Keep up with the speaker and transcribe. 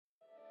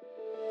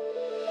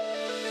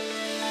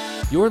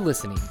You're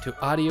listening to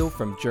audio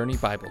from Journey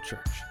Bible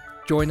Church.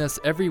 Join us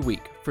every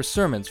week for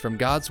sermons from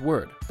God's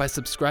Word by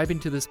subscribing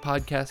to this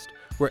podcast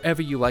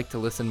wherever you like to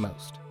listen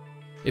most.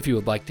 If you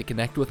would like to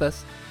connect with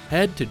us,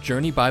 head to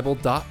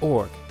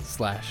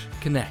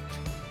journeybible.org/connect.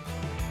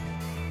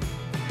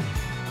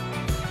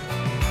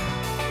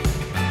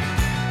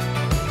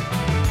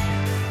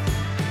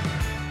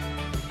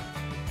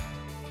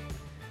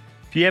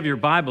 If you have your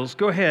Bibles,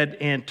 go ahead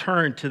and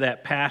turn to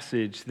that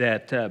passage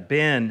that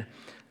Ben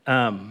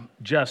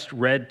just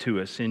read to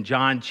us in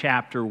John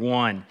chapter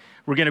 1.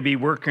 We're going to be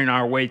working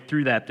our way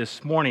through that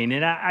this morning.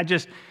 And I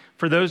just,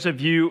 for those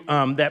of you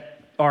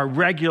that are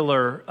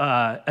regular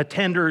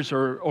attenders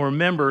or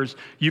members,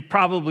 you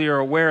probably are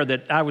aware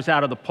that I was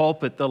out of the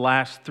pulpit the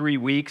last 3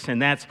 weeks,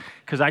 and that's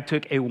because I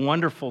took a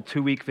wonderful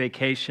 2-week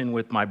vacation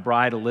with my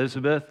bride,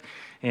 Elizabeth,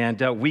 and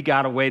we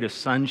got away to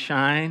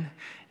sunshine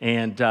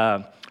and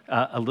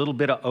a little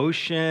bit of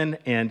ocean,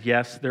 and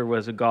yes, there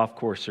was a golf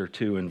course or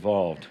two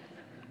involved.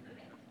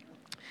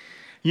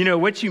 You know,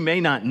 what you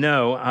may not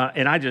know,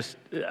 and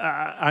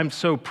I'm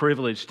so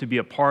privileged to be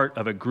a part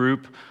of a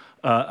group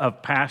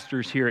of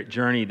pastors here at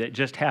Journey that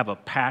just have a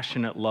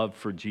passionate love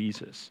for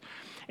Jesus.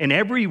 And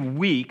every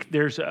week,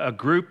 there's a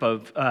group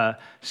of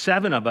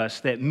 7 of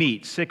us that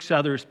meet, 6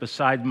 others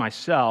besides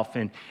myself.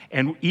 And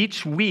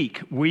each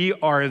week, we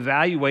are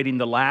evaluating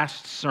the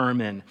last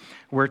sermon.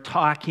 We're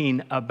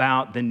talking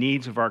about the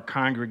needs of our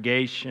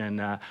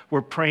congregation.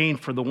 We're praying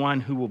for the one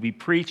who will be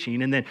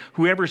preaching. And then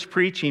whoever's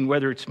preaching,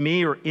 whether it's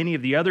me or any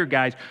of the other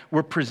guys,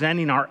 we're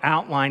presenting our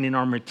outline and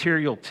our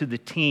material to the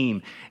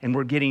team. And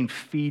we're getting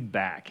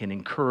feedback and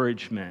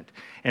encouragement.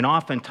 And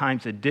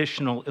oftentimes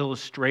additional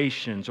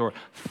illustrations or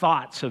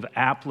thoughts of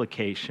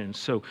applications.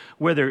 So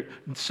whether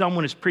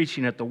someone is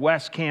preaching at the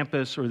West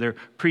Campus or they're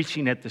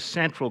preaching at the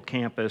Central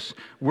Campus,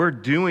 we're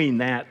doing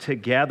that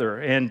together.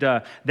 And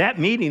that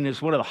meeting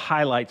is one of the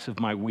highlights of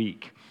my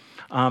week.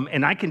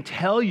 And I can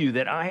tell you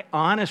that I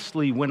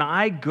honestly, when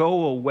I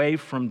go away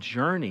from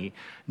Journey,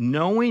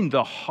 knowing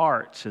the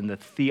hearts and the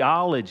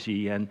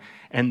theology and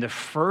the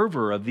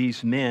fervor of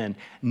these men,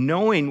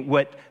 knowing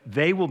what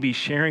they will be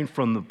sharing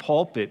from the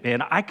pulpit,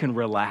 man, I can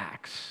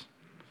relax.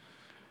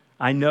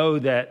 I know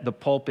that the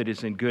pulpit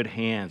is in good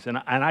hands.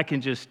 And I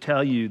can just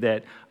tell you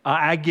that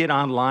I get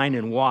online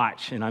and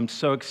watch, and I'm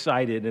so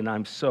excited and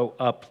I'm so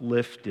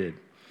uplifted.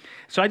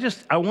 So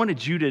I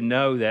wanted you to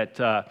know that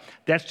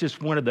that's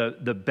just one of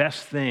the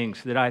best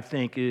things that I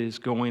think is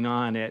going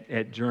on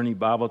at Journey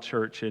Bible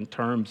Church in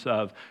terms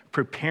of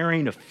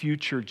preparing a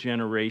future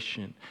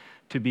generation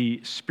to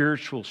be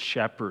spiritual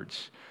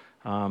shepherds,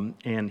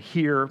 and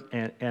here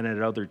and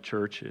at other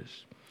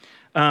churches.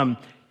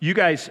 You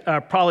guys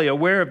are probably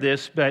aware of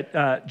this,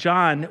 but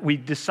John, we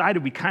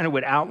decided we kind of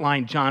would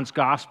outline John's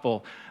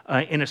gospel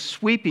in a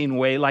sweeping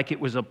way like it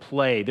was a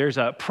play. There's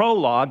a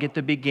prologue at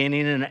the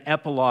beginning and an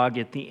epilogue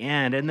at the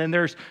end, and then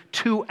there's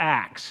 2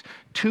 acts,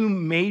 2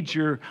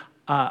 major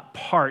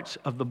parts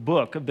of the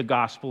book of the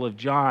Gospel of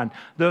John.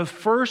 The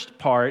first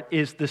part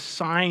is the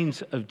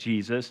signs of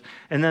Jesus,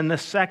 and then the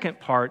second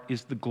part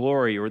is the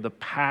glory or the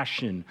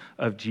passion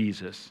of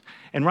Jesus.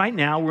 And right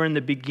now we're in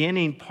the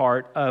beginning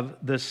part of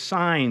the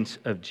signs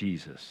of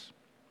Jesus.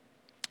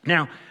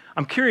 Now,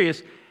 I'm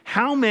curious,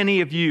 how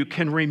many of you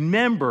can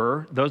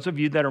remember, those of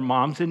you that are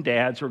moms and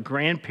dads or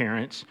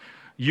grandparents,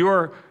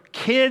 your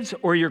kids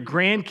or your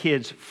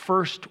grandkids'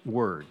 first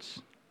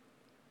words?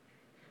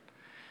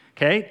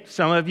 Okay,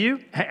 some of you.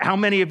 How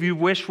many of you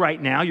wish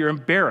right now you're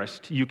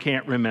embarrassed you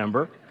can't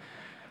remember?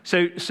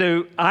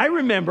 So I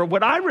remember,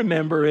 what I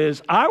remember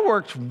is I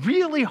worked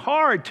really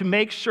hard to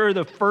make sure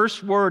the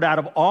first word out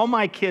of all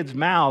my kids'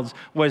 mouths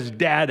was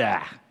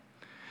dada.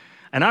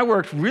 And I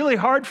worked really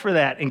hard for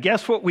that. And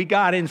guess what we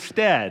got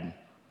instead?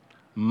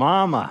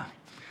 Mama.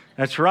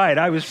 That's right.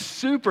 I was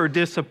super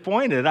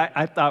disappointed.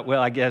 I thought,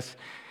 well, I guess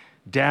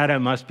dada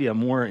must be a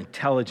more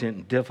intelligent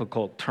and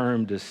difficult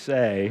term to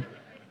say.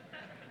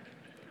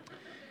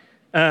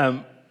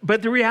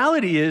 But the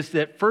reality is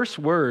that first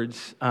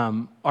words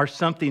are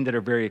something that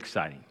are very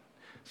exciting,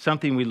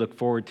 something we look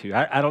forward to.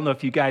 I don't know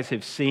if you guys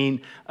have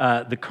seen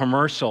the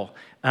commercial,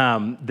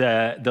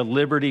 the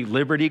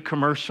Liberty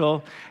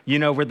commercial, you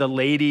know, where the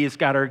lady has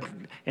got her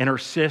and her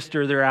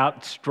sister, they're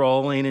out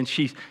strolling, and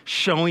she's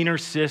showing her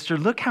sister,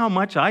 look how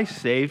much I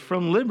saved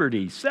from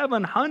Liberty,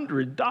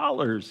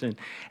 $700.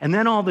 And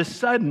then all of a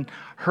sudden,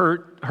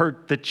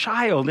 the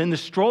child in the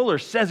stroller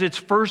says its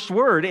first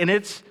word, and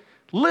it's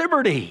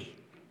Liberty.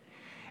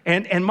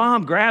 And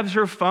mom grabs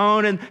her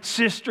phone, and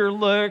sister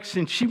looks,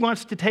 and she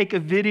wants to take a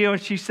video,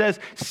 and she says,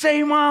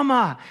 say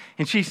mama.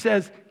 And she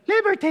says,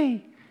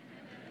 Liberty.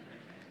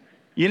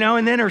 You know,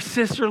 and then her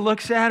sister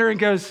looks at her and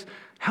goes,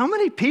 how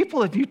many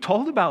people have you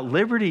told about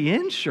Liberty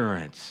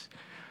Insurance?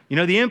 You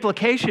know, the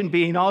implication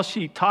being all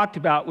she talked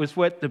about was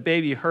what the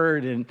baby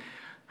heard, and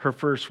her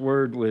first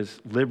word was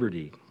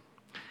Liberty.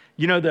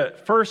 You know, the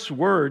first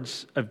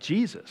words of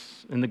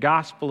Jesus in the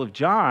Gospel of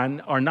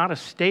John are not a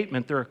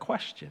statement, they're a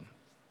question.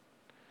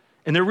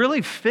 And they're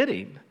really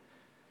fitting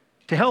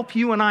to help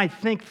you and I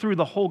think through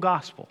the whole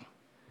gospel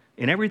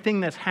and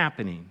everything that's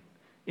happening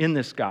in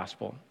this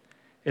gospel.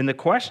 And the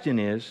question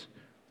is,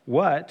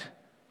 what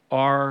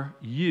are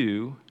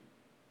you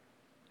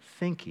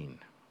thinking?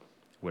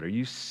 What are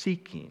you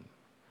seeking?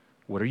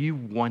 What are you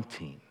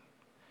wanting?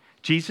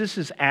 Jesus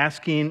is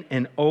asking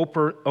an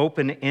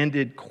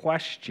open-ended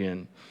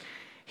question.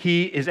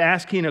 He is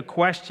asking a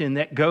question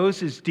that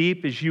goes as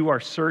deep as you are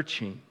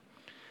searching.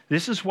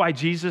 This is why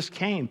Jesus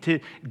came, to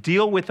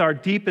deal with our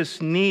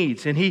deepest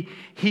needs. And he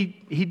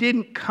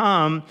didn't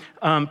come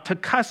to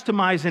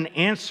customize an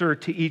answer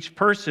to each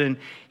person.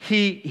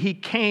 He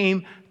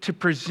came to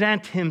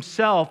present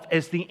himself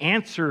as the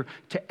answer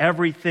to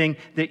everything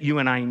that you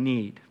and I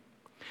need.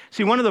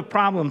 See, one of the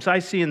problems I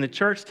see in the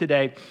church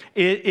today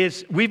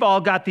is we've all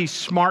got these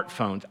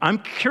smartphones. I'm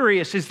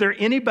curious, is there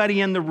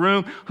anybody in the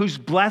room who's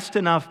blessed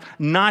enough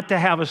not to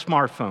have a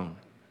smartphone?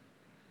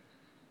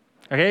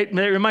 Okay,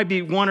 there might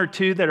be one or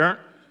two that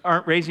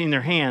aren't raising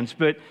their hands,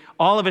 but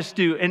all of us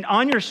do. And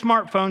on your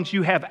smartphones,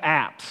 you have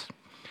apps.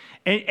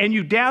 And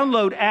you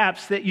download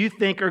apps that you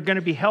think are going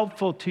to be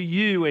helpful to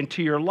you and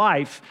to your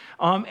life,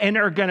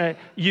 and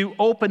you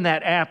open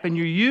that app and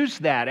you use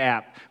that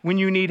app when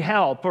you need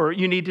help, or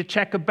you need to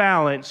check a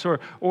balance,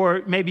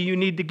 or maybe you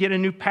need to get a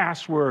new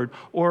password,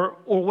 or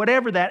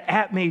whatever that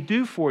app may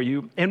do for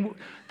you. And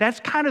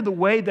that's kind of the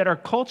way that our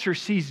culture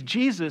sees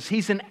Jesus.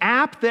 He's an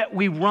app that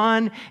we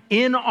run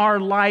in our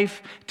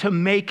life to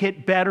make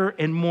it better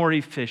and more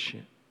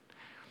efficient.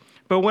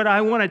 But what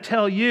I want to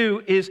tell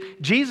you is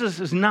Jesus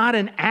is not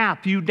an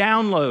app you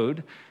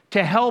download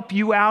to help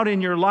you out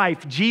in your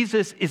life.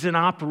 Jesus is an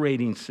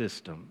operating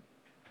system.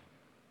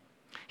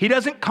 He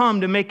doesn't come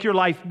to make your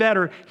life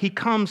better. He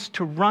comes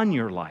to run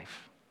your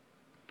life,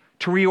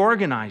 to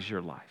reorganize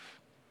your life.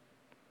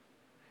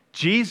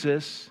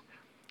 Jesus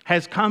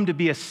has come to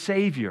be a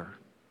Savior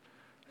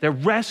that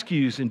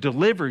rescues and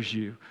delivers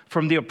you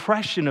from the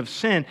oppression of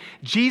sin.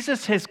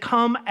 Jesus has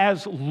come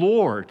as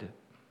Lord,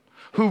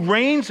 who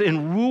reigns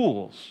and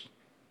rules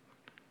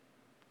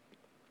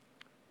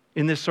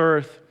in this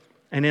earth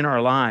and in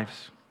our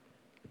lives.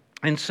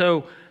 And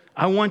so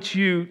I want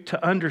you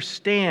to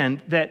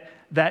understand that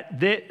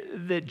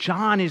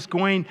John is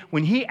going,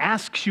 when he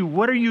asks you,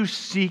 what are you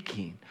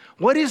seeking?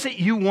 What is it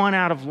you want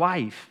out of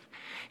life?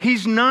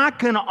 He's not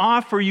going to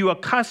offer you a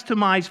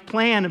customized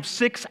plan of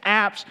 6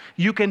 apps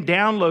you can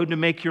download to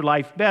make your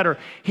life better.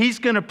 He's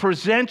going to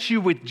present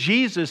you with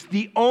Jesus,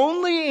 the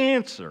only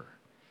answer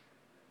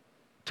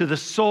to the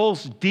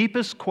soul's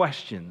deepest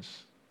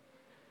questions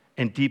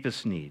and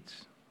deepest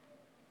needs.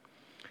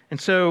 And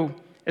so,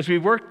 as we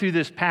work through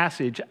this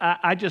passage,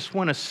 I just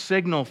want to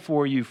signal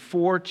for you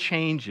 4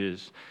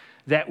 changes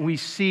that we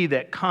see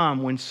that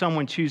come when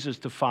someone chooses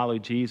to follow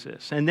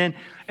Jesus. And then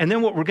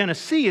what we're going to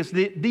see is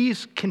that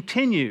these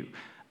continue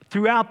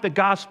throughout the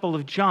Gospel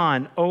of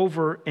John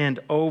over and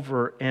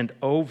over and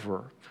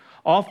over.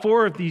 All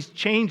 4 of these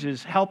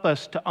changes help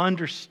us to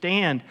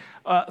understand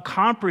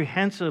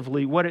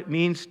comprehensively what it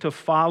means to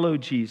follow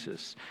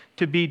Jesus,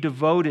 to be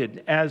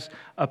devoted as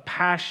a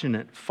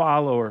passionate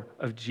follower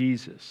of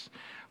Jesus,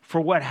 for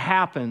what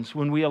happens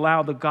when we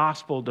allow the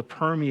gospel to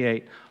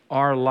permeate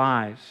our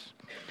lives.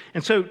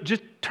 And so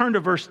just turn to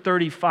verse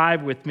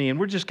 35 with me, and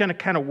we're just going to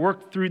kind of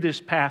work through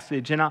this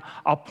passage, and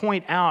I'll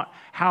point out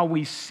how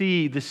we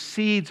see the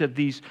seeds of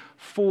these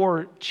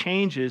 4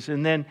 changes,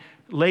 and then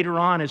later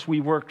on, as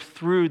we work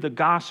through the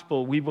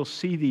gospel, we will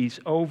see these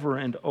over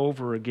and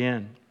over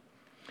again.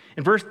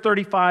 In verse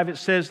 35, it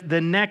says,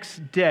 the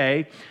next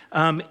day,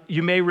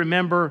 you may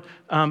remember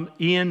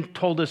Ian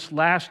told us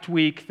last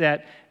week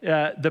that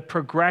the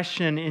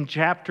progression in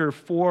chapter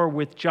 4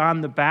 with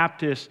John the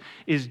Baptist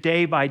is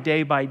day by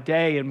day by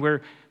day, and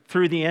we're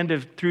through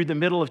the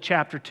middle of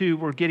chapter 2,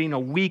 we're getting a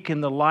week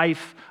in the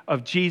life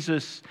of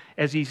Jesus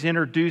as he's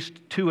introduced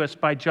to us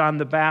by John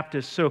the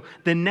Baptist. So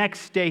the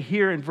next day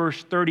here in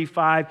verse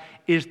 35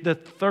 is the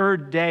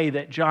 3rd day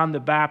that John the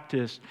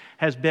Baptist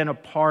has been a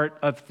part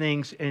of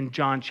things in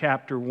John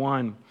chapter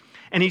 1.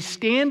 And he's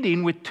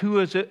standing with 2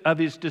 of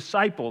his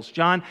disciples.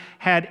 John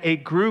had a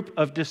group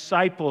of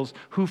disciples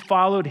who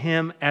followed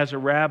him as a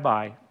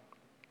rabbi.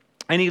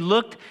 And he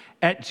looked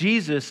at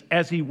Jesus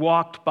as he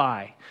walked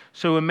by.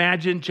 So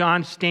imagine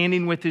John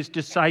standing with his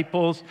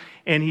disciples,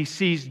 and he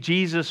sees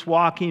Jesus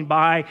walking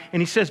by,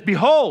 and he says,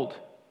 "Behold,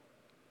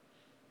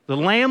 the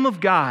Lamb of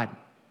God."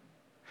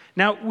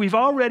 Now, we've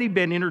already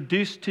been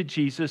introduced to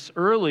Jesus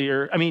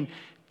earlier,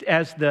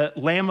 as the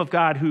Lamb of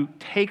God who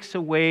takes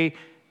away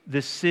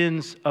the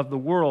sins of the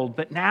world.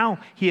 But now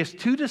he has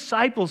 2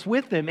 disciples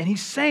with him, and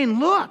he's saying,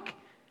 look,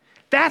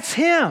 that's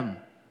him.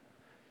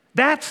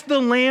 That's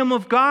the Lamb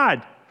of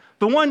God.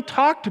 The one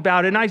talked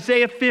about in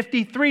Isaiah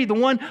 53, the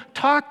one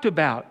talked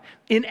about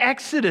in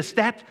Exodus,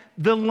 that's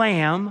the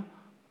Lamb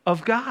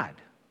of God.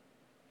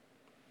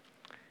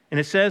 And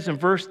it says in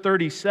verse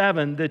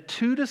 37, the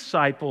 2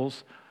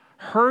 disciples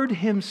heard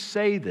him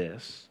say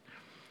this,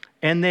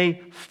 and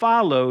they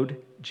followed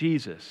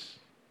Jesus.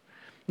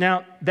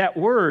 Now, that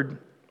word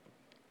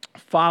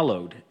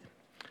followed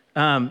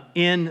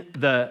in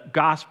the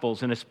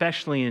Gospels, and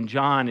especially in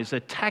John, is a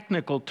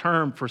technical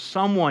term for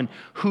someone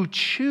who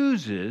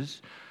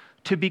chooses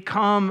to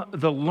become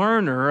the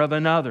learner of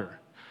another,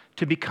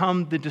 to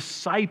become the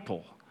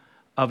disciple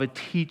of a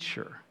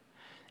teacher.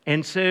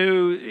 And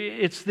so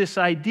it's this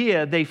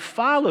idea, they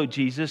followed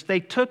Jesus, they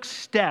took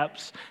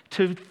steps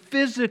to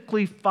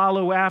physically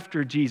follow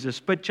after Jesus.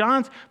 But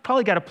John's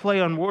probably got a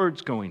play on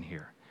words going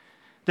here,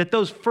 that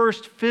those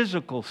first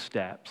physical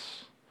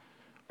steps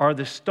are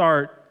the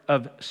start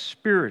of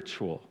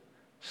spiritual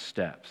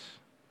steps.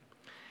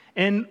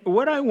 And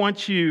what I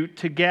want you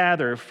to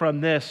gather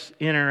from this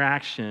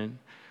interaction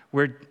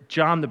where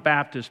John the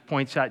Baptist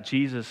points out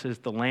Jesus as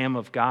the Lamb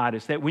of God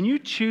is that when you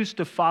choose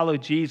to follow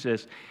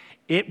Jesus,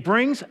 it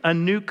brings a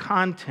new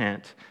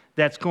content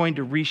that's going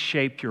to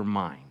reshape your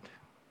mind.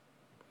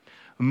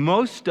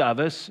 Most of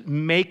us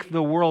make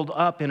the world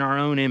up in our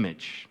own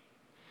image.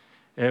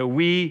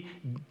 We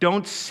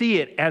don't see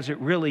it as it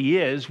really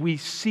is. We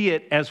see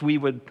it as we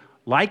would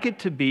like it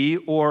to be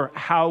or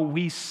how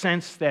we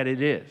sense that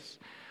it is.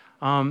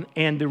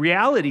 And the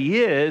reality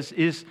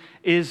is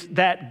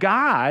that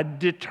God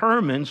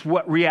determines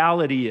what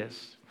reality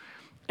is.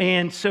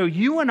 And so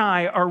you and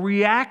I are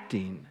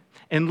reacting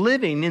and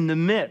living in the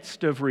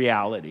midst of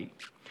reality.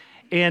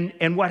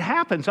 And what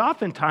happens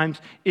oftentimes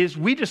is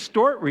we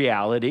distort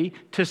reality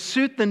to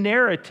suit the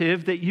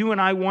narrative that you and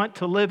I want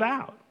to live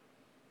out.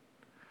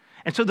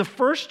 And so the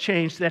first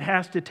change that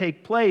has to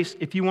take place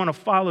if you want to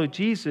follow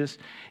Jesus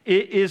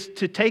is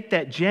to take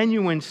that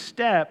genuine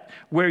step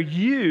where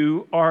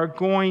you are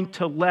going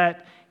to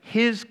let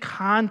his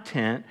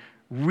content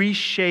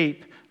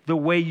reshape the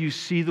way you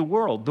see the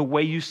world, the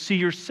way you see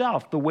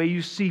yourself, the way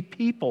you see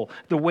people,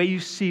 the way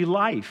you see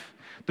life,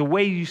 the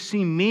way you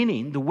see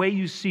meaning, the way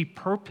you see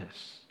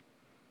purpose.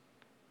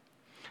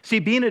 See,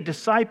 being a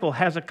disciple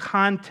has a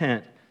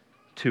content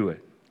to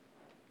it.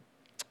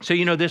 So,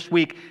 this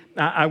week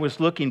I was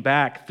looking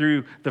back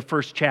through the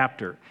first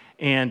chapter,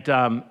 and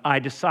I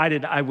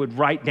decided I would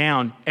write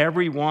down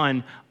every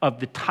one of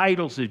the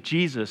titles of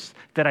Jesus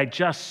that I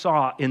just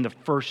saw in the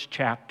first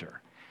chapter.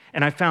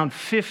 And I found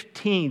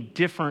 15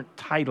 different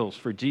titles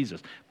for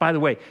Jesus. By the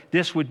way,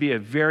 this would be a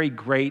very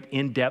great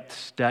in-depth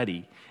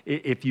study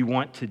if you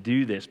want to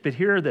do this. But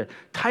here are the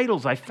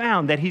titles I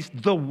found: that he's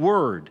the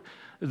Word,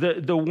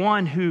 the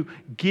one who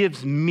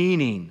gives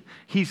meaning.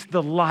 He's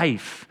the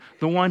life,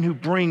 the one who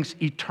brings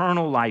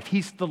eternal life.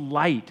 He's the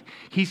light.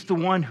 He's the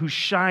one who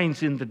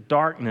shines in the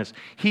darkness.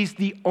 He's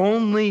the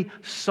only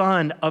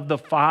Son of the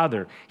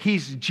Father.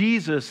 He's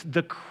Jesus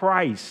the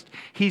Christ.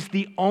 He's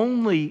the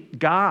only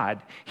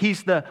God.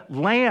 He's the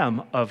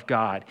Lamb of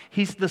God.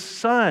 He's the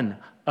Son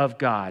of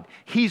God.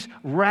 He's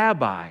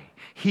Rabbi.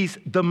 He's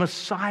the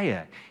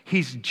Messiah.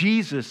 He's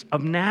Jesus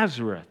of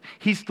Nazareth.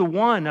 He's the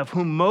one of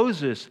whom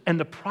Moses and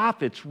the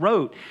prophets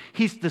wrote.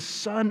 He's the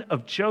son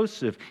of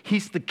Joseph.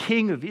 He's the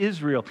King of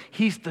Israel.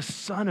 He's the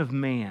Son of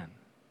Man.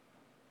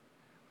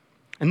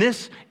 And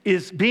this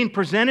is being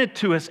presented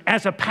to us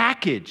as a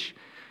package.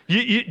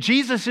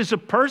 Jesus is a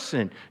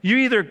person. You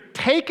either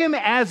take him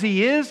as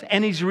he is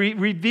and he's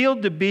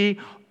revealed to be,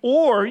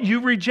 or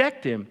you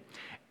reject him.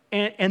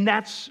 And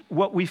that's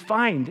what we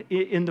find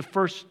in the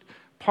first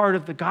part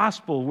of the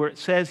gospel, where it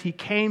says he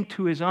came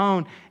to his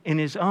own and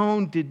his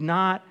own did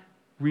not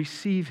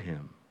receive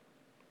him.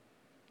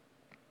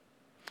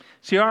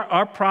 See,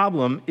 our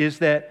problem is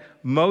that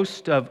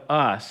most of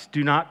us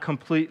do not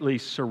completely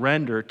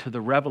surrender to the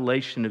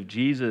revelation of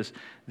Jesus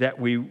that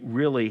we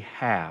really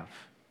have.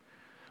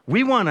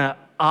 We want to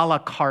a la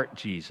carte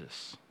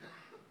Jesus.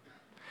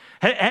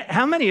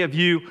 How many of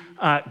you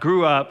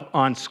grew up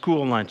on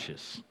school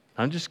lunches?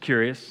 I'm just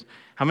curious.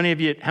 How many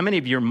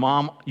of your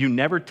mom, you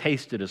never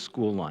tasted a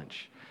school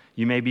lunch?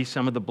 You may be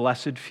some of the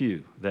blessed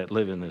few that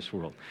live in this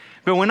world.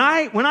 But when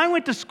I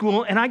went to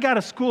school and I got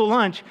a school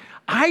lunch,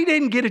 I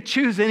didn't get to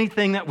choose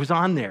anything that was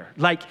on there.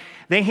 Like,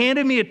 they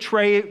handed me a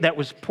tray that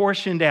was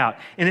portioned out,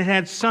 and it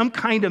had some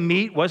kind of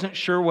meat, wasn't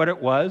sure what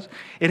it was.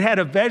 It had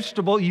a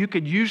vegetable. You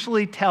could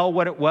usually tell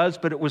what it was,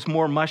 but it was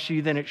more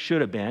mushy than it should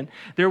have been.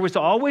 There was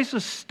always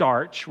a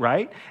starch,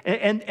 right?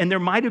 And there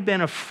might have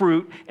been a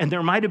fruit, and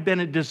there might have been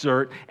a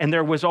dessert, and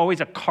there was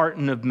always a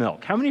carton of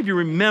milk. How many of you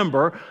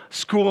remember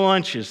school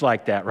lunches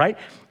like that, right?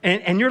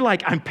 And you're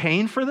like, I'm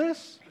paying for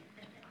this?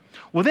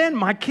 Well, then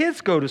my kids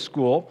go to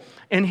school,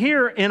 and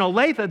here in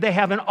Olathe, they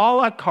have an a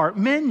la carte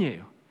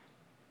menu.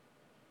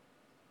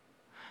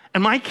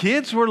 And my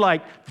kids were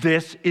like,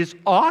 this is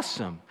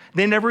awesome.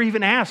 They never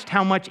even asked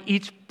how much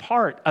each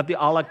part of the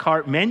a la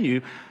carte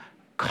menu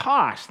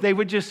cost. They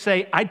would just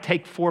say, I'd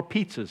take 4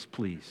 pizzas,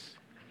 please.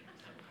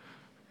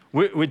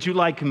 Would you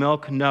like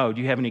milk? No.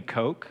 Do you have any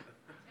Coke?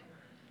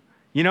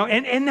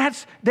 And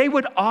that's, they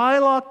would a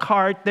la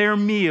carte their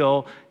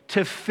meal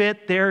to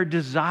fit their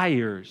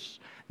desires,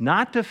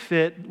 not to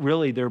fit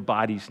really their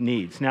body's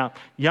needs. Now,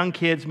 young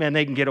kids, man,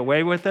 they can get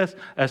away with this.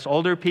 Us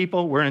older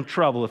people, we're in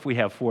trouble if we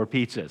have 4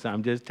 pizzas.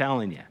 I'm just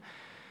telling you.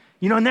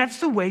 And that's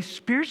the way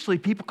spiritually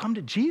people come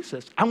to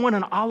Jesus. I want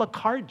an a la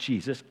carte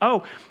Jesus.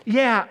 Oh,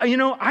 yeah,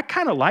 I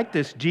kind of like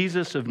this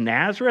Jesus of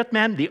Nazareth,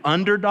 man, the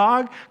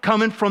underdog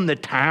coming from the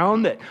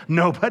town that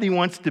nobody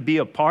wants to be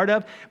a part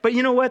of. But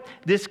you know what?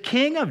 This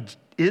King of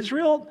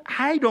Israel,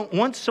 I don't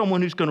want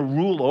someone who's going to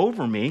rule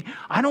over me.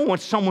 I don't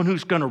want someone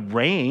who's going to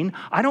reign.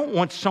 I don't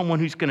want someone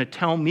who's going to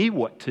tell me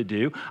what to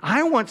do.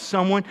 I want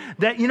someone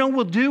that,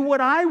 will do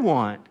what I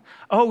want.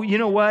 Oh, you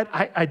know what?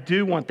 I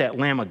do want that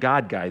Lamb of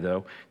God guy,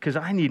 though, because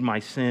I need my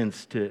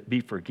sins to be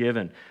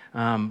forgiven.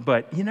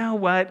 But you know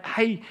what?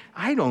 I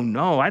don't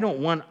know. I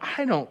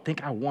don't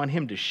think I want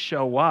him to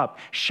show up,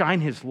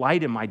 shine his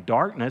light in my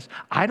darkness.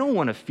 I don't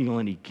want to feel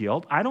any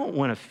guilt. I don't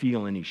want to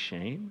feel any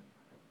shame.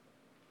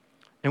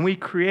 And we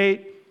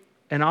create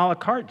an a la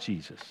carte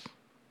Jesus.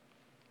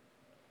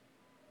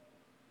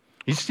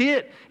 You see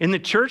it in the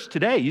church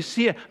today. You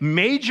see a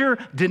major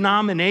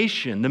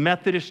denomination, the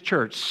Methodist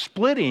Church,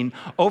 splitting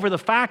over the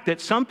fact that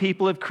some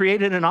people have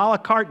created an a la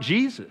carte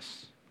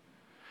Jesus.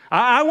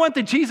 I want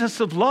the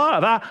Jesus of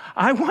love.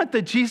 I want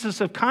the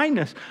Jesus of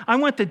kindness. I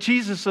want the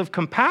Jesus of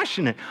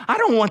compassion. I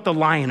don't want the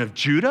Lion of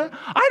Judah.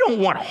 I don't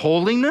want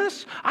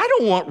holiness. I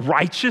don't want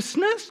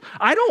righteousness.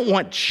 I don't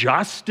want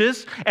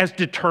justice as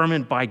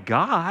determined by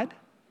God.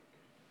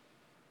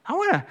 I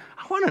want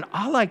an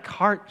a la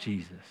carte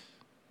Jesus.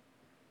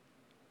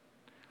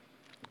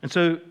 And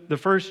so the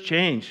first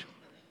change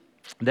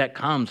that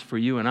comes for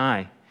you and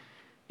I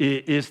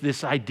is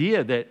this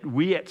idea that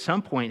we at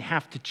some point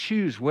have to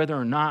choose whether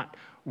or not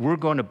we're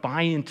going to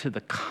buy into the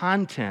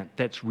content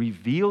that's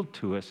revealed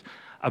to us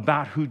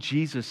about who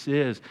Jesus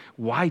is,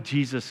 why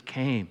Jesus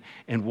came,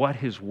 and what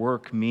his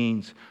work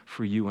means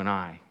for you and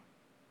I.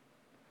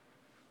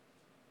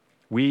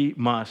 We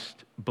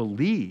must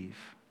believe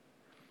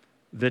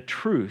the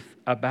truth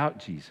about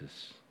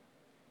Jesus.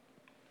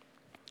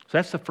 So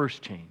that's the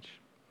first change.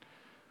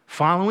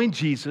 Following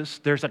Jesus,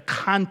 there's a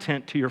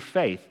content to your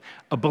faith,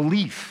 a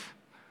belief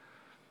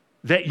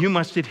that you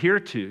must adhere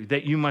to,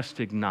 that you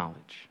must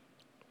acknowledge.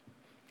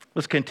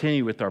 Let's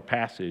continue with our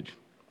passage.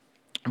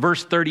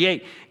 Verse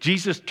 38,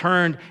 Jesus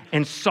turned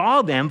and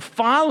saw them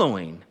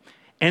following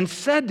and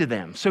said to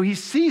them. So he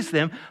sees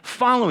them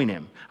following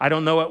him. I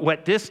don't know at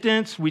what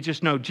distance. We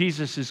just know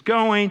Jesus is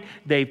going.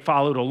 They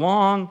followed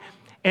along.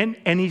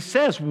 And he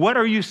says, what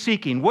are you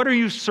seeking? What are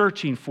you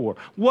searching for?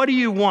 What do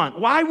you want?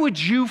 Why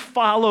would you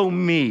follow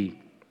me?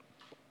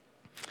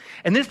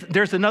 And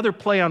there's another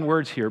play on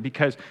words here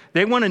because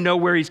they want to know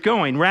where he's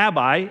going.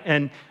 Rabbi,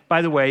 and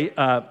by the way,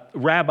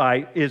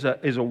 rabbi is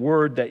a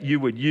word that you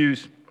would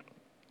use.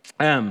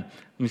 Let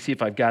me see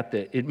if I've got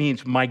it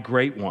means my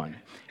great one.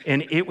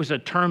 And it was a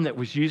term that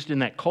was used in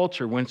that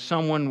culture when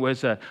someone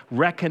was a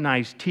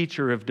recognized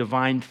teacher of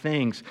divine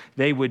things.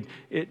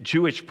 A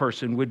Jewish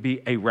person would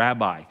be a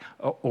rabbi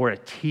or a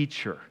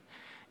teacher.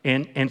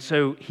 And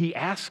so he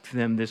asked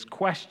them this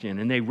question,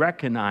 and they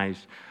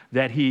recognized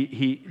that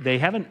they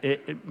haven't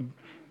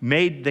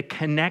made the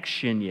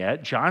connection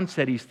yet. John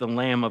said he's the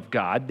Lamb of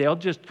God. They'll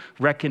just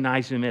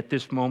recognize him at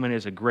this moment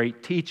as a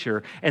great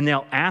teacher, and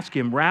they'll ask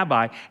him,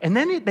 Rabbi, and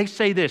then they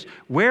say this,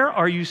 where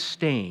are you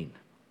staying?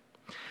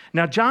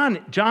 Now,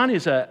 John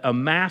is a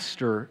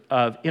master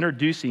of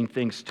introducing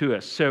things to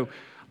us. So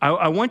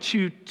I want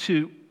to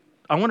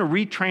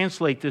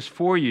retranslate this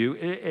for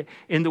you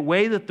in the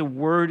way that the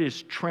word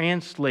is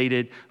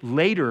translated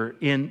later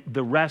in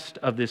the rest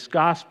of this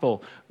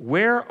gospel.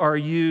 Where are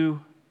you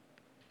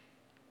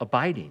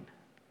abiding?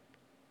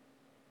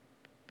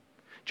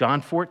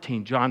 John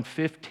 14, John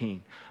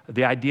 15,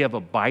 the idea of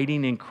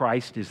abiding in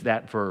Christ is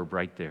that verb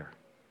right there.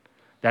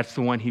 That's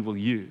the one he will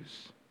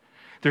use.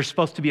 There's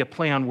supposed to be a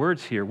play on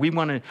words here. We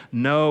want to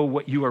know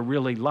what you are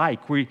really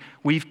like.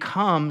 We've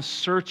come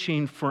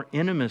searching for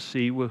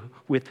intimacy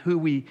with who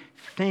we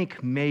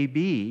think may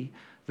be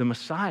the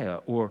Messiah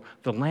or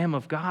the Lamb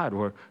of God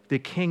or the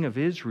King of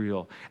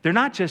Israel. They're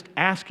not just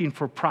asking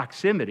for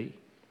proximity.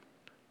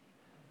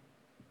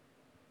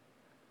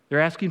 They're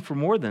asking for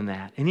more than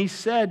that. And he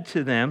said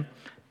to them,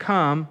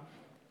 come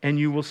and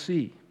you will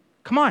see.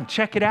 Come on,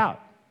 check it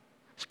out.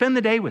 Spend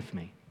the day with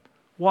me.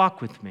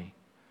 Walk with me.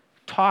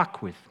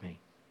 Talk with me.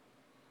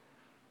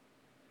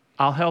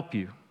 I'll help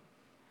you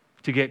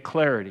to get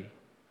clarity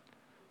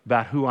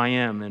about who I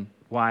am and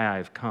why I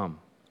have come.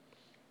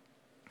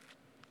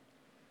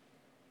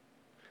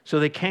 So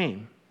they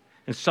came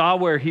and saw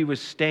where he was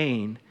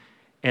staying,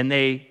 and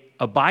they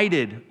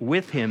abided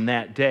with him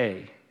that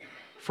day,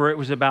 for it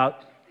was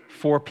about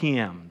 4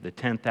 p.m., the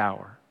 10th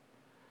hour.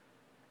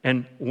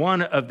 And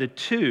one of the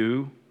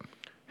two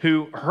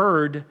who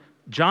heard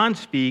John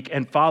speak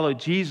and followed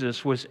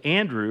Jesus was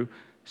Andrew,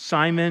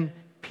 Simon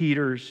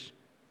Peter's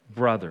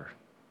brother.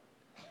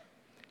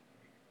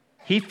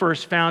 He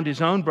first found his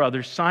own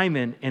brother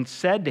Simon and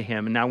said to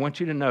him, and now I want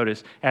you to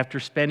notice, after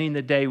spending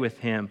the day with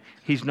him,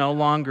 he's no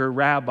longer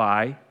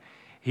rabbi.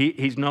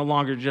 He's no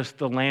longer just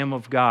the Lamb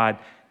of God.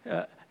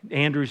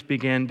 Andrew's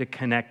began to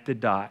connect the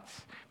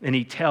dots. And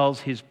he tells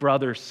his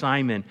brother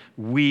Simon,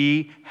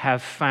 we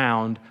have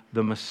found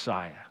the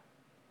Messiah,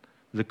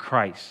 the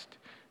Christ,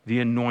 the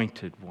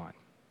anointed one,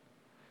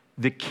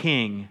 the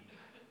King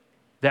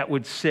that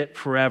would sit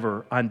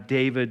forever on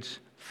David's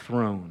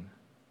throne.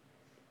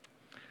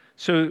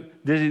 So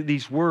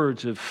these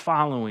words of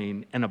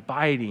following and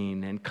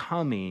abiding and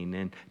coming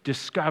and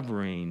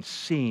discovering,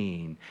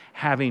 seeing,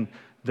 having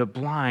the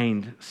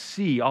blind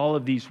see. All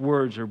of these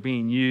words are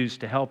being used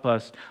to help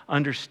us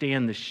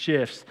understand the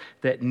shifts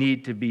that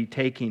need to be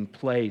taking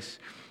place.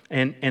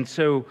 And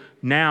so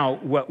now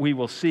what we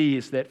will see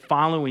is that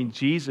following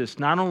Jesus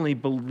not only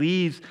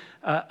believes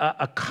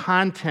a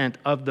content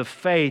of the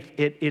faith,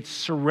 it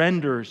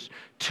surrenders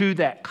to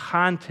that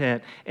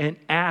content and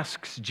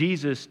asks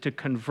Jesus to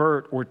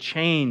convert or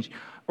change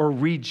or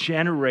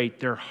regenerate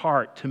their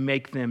heart to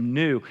make them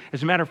new.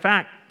 As a matter of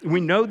fact, we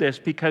know this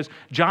because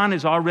John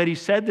has already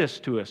said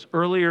this to us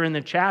earlier in the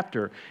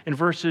chapter. In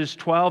verses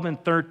 12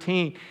 and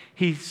 13,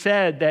 he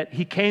said that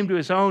he came to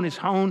his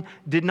own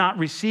did not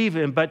receive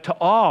him, but to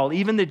all,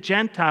 even the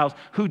Gentiles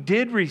who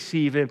did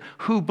receive him,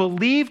 who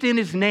believed in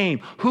his name,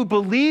 who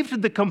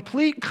believed the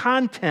complete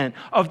content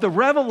of the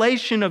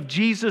revelation of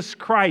Jesus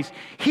Christ,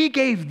 he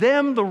gave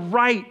them the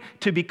right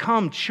to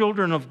become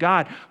children of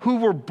God, who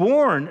were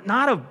born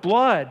not of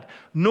blood,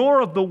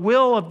 nor of the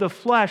will of the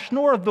flesh,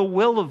 nor of the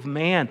will of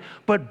man,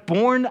 but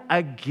born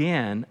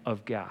again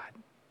of God.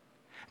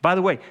 By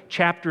the way,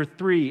 chapter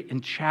 3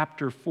 and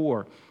chapter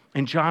 4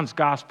 in John's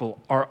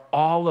gospel are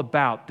all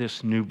about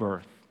this new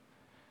birth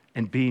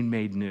and being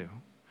made new.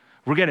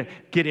 We're going to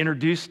get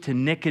introduced to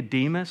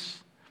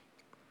Nicodemus,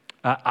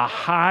 a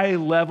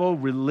high-level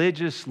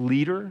religious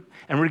leader,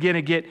 and we're going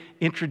to get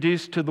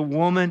introduced to the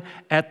woman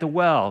at the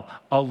well,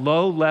 a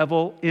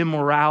low-level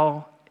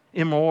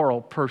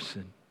immoral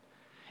person.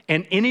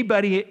 And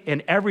anybody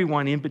and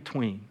everyone in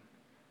between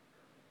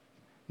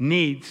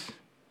needs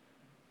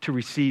to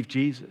receive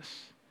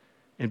Jesus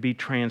and be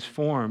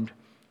transformed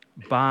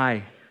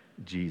by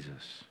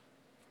Jesus.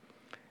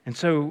 And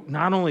so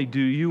not only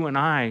do you and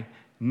I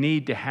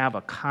need to have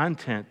a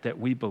content that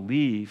we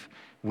believe,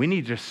 we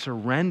need to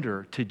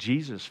surrender to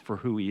Jesus for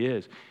who he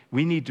is.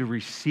 We need to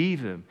receive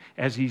him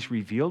as he's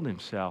revealed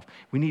himself.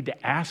 We need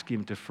to ask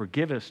him to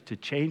forgive us, to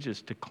change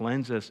us, to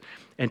cleanse us,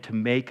 and to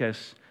make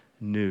us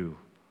new.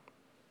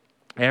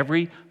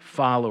 Every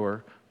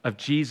follower of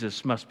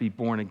Jesus must be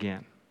born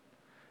again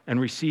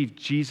and receive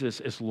Jesus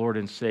as Lord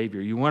and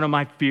Savior. One of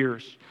my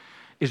fears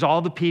is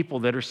all the people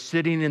that are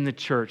sitting in the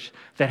church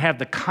that have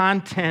the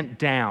content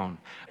down,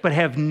 but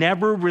have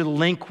never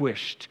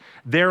relinquished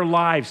their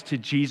lives to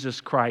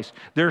Jesus Christ,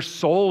 their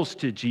souls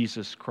to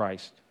Jesus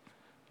Christ,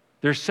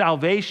 their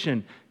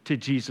salvation to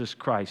Jesus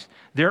Christ,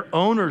 their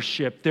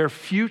ownership, their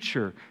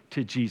future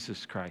to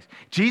Jesus Christ.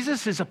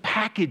 Jesus is a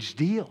package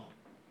deal.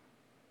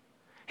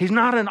 He's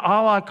not an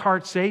a la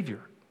carte Savior.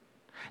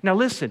 Now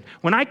listen,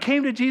 when I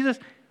came to Jesus,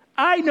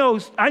 I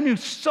knew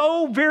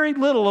so very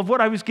little of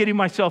what I was getting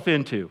myself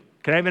into.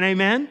 Can I have an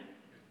amen?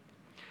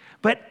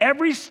 But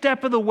every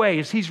step of the way,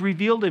 as he's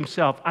revealed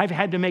himself, I've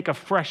had to make a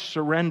fresh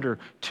surrender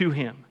to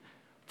him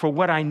for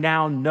what I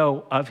now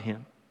know of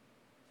him.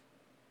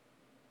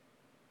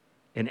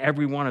 And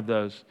every one of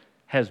those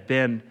has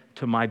been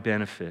to my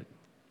benefit.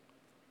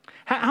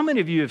 How many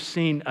of you have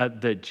seen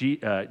the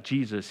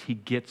Jesus He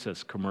Gets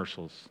Us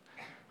commercials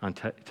on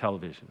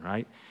television,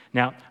 right?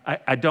 Now,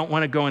 I don't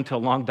want to go into a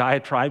long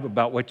diatribe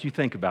about what you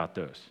think about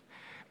those.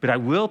 But I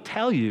will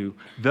tell you,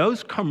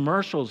 those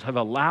commercials have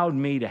allowed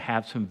me to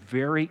have some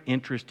very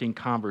interesting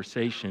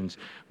conversations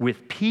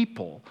with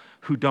people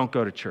who don't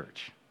go to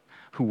church,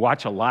 who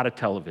watch a lot of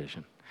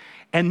television.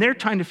 And they're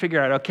trying to figure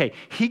out, okay,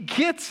 he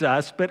gets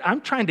us, but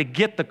I'm trying to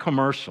get the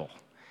commercial.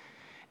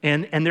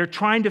 And they're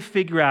trying to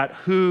figure out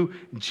who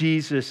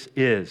Jesus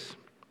is.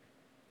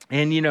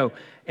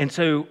 And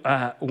so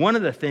one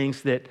of the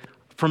things that,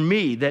 for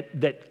me,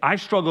 that I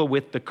struggle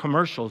with the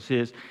commercials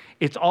is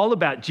it's all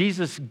about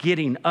Jesus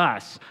getting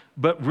us,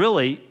 but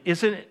really,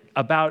 isn't it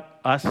about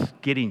us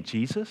getting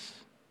Jesus?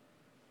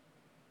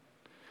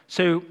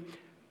 So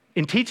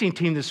in teaching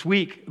team this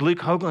week, Luke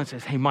Hoagland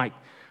says, hey, Mike,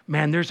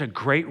 man, there's a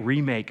great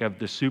remake of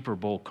the Super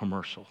Bowl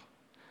commercial.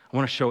 I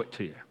want to show it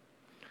to you.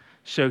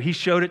 So he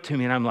showed it to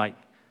me, and I'm like,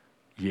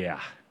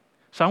 yeah.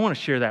 So I want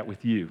to share that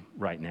with you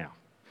right now.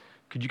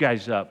 Could you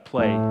guys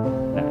play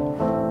that?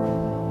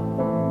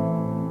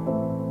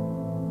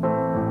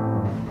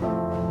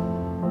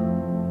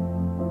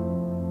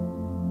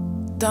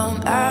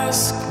 Don't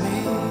ask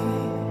me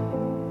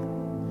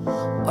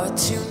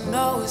what you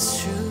know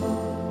is true.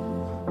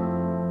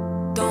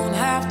 Don't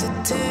have to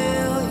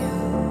tell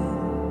you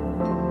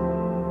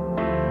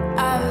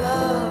I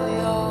love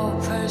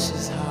your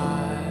precious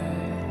heart.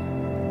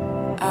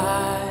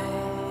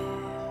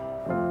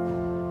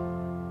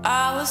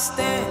 I was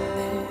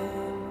standing,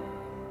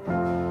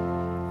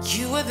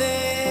 you were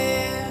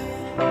there,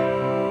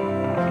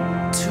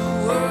 two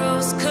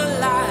worlds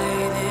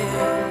collided,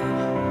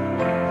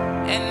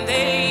 and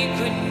they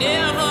could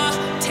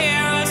never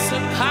tear us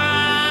apart.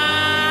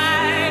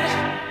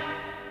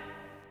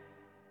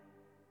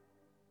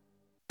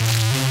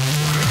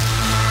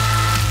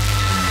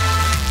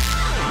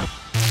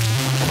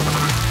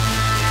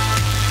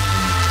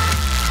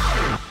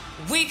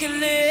 We can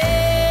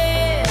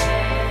live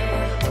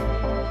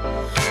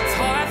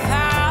for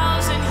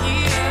 1,000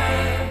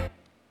 years.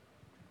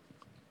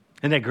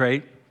 Isn't that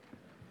great?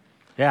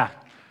 Yeah.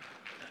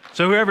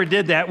 So whoever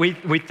did that, we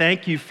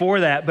thank you for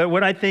that. But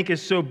what I think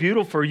is so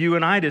beautiful for you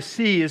and I to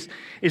see is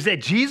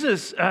that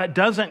Jesus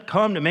doesn't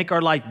come to make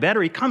our life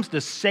better. He comes to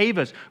save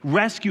us,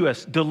 rescue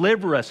us,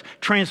 deliver us,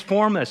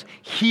 transform us,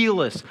 heal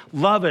us,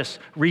 love us,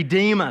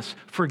 redeem us,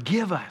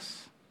 forgive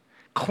us,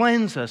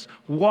 cleanse us,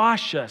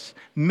 wash us,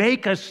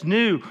 make us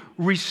new,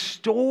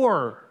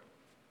 restore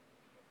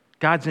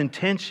God's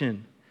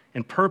intention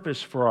and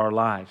purpose for our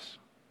lives.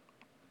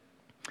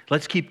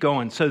 Let's keep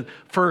going. So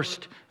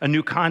first, a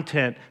new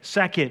content.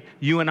 Second,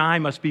 you and I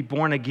must be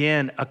born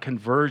again, a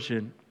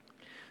conversion.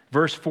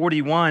 Verse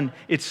 41,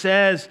 it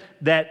says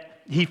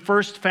that he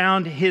first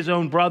found his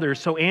own brother.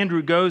 So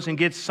Andrew goes and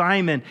gets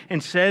Simon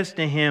and says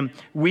to him,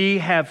 "We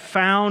have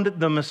found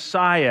the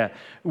Messiah,"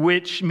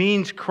 which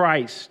means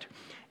Christ.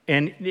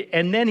 And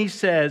then he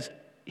says,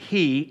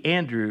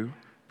 Andrew,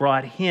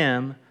 brought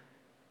him,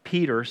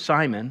 Peter,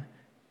 Simon,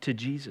 to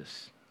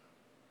Jesus.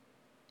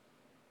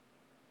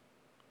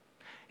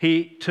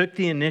 He took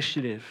the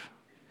initiative.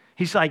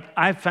 He's like,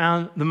 I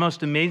found the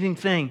most amazing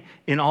thing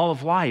in all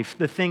of life,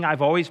 the thing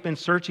I've always been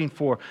searching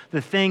for, the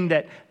thing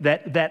that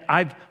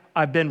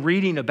I've been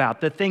reading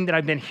about, the thing that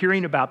I've been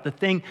hearing about, the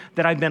thing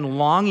that I've been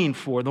longing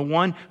for, the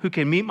one who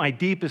can meet my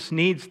deepest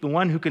needs, the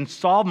one who can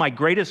solve my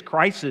greatest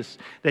crisis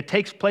that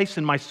takes place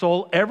in my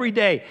soul every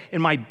day,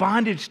 in my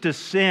bondage to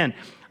sin.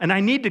 And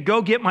I need to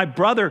go get my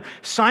brother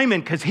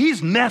Simon because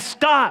he's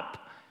messed up.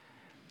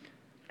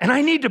 And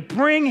I need to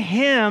bring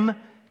him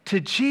to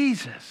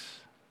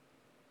Jesus.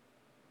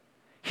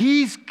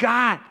 He's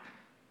got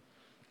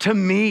to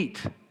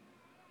meet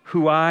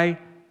who I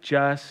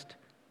just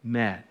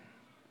met.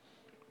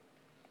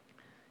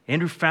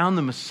 Andrew found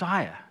the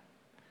Messiah,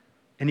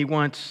 and he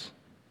wants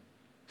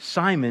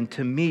Simon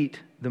to meet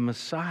the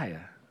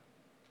Messiah.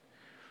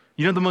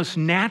 You know, the most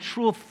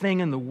natural thing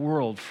in the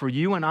world for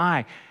you and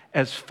I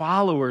as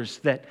followers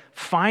that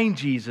find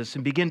Jesus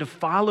and begin to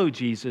follow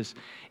Jesus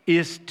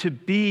is to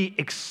be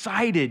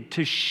excited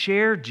to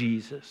share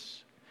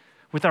Jesus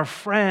with our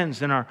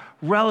friends and our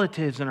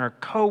relatives and our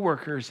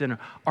coworkers and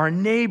our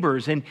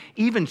neighbors and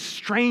even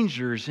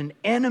strangers and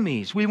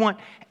enemies. We want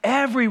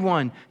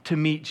everyone to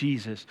meet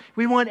Jesus.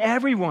 We want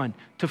everyone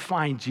to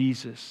find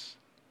Jesus.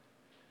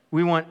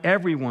 We want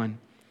everyone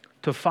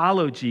to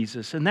follow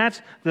Jesus. And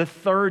that's the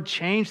third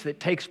change that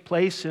takes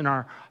place in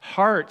our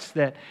hearts,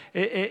 that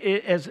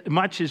as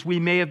much as we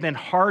may have been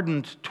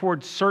hardened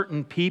towards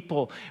certain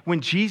people,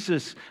 when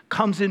Jesus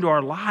comes into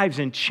our lives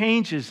and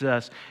changes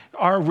us,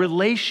 our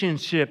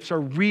relationships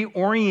are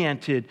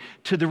reoriented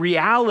to the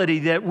reality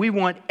that we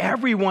want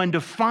everyone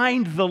to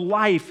find the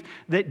life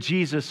that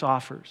Jesus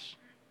offers.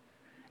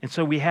 And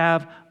so we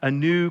have a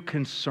new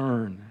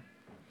concern.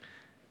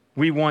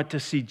 We want to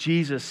see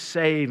Jesus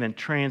save and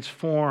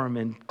transform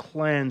and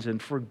cleanse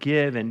and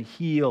forgive and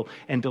heal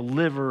and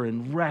deliver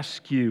and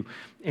rescue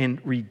and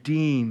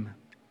redeem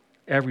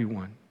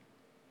everyone.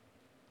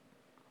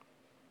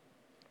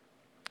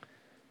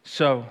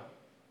 So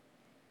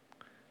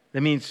that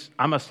means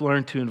I must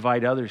learn to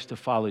invite others to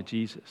follow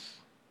Jesus.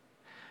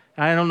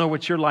 I don't know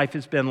what your life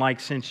has been like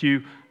since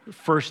you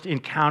first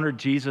encountered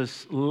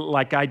Jesus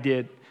like I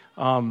did.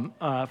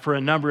 For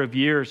a number of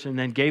years and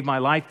then gave my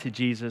life to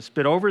Jesus.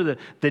 But over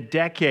the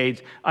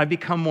decades, I've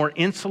become more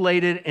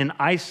insulated and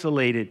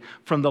isolated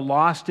from the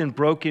lost and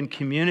broken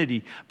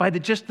community by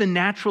just the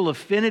natural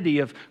affinity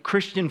of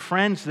Christian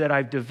friends that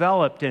I've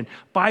developed and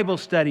Bible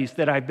studies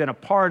that I've been a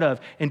part of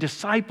and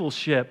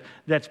discipleship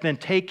that's been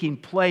taking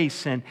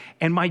place. And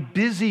my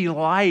busy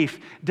life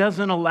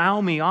doesn't allow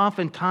me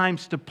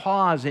oftentimes to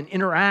pause and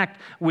interact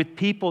with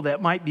people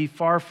that might be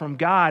far from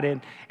God.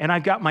 And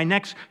I've got my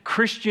next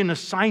Christian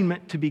assignment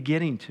to be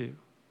getting to.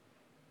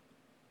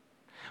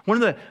 One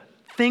of the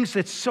things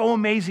that's so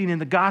amazing in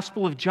the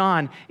Gospel of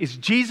John is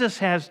Jesus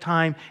has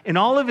time, and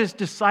all of his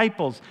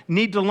disciples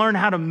need to learn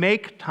how to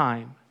make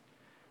time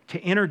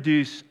to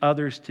introduce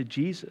others to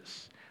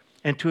Jesus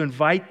and to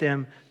invite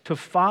them to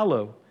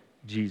follow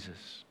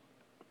Jesus.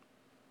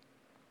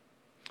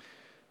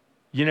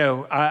 You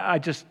know, I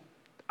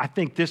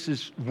think this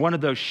is one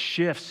of those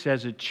shifts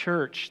as a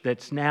church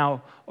that's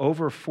now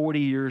over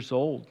 40 years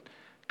old,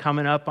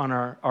 coming up on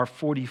our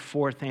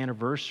 44th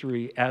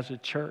anniversary as a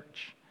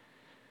church,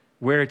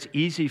 where it's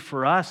easy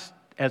for us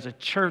as a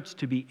church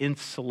to be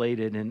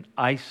insulated and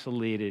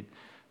isolated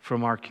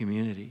from our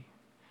community.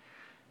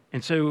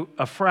 And so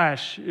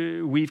afresh,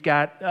 we've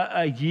got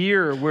a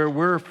year where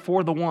we're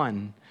for the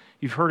one.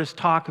 You've heard us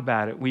talk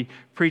about it. We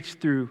preached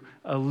through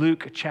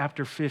Luke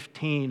chapter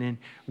 15, and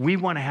we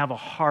want to have a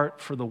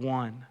heart for the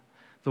one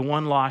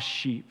lost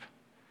sheep.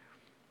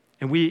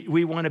 And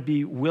we want to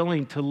be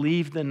willing to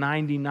leave the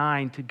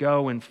 99 to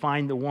go and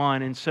find the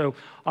one. And so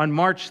on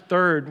March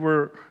 3rd,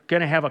 we're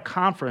going to have a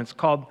conference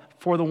called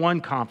For the One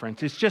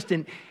Conference.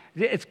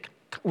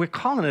 We're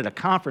calling it a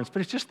conference,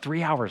 but it's just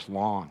 3 hours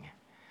long.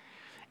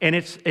 And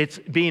it's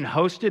being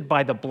hosted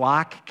by the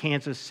Block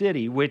Kansas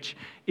City, which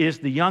is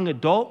the young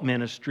adult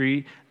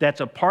ministry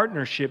that's a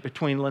partnership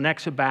between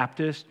Lenexa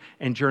Baptist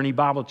and Journey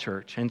Bible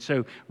Church. And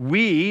so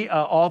we,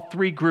 all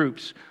three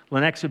groups,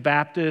 Lenexa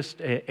Baptist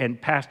and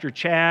Pastor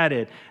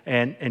Chad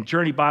and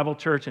Journey Bible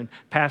Church and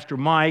Pastor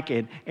Mike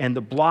and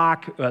the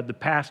Block, the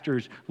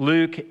pastors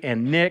Luke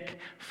and Nick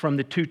from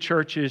the two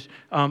churches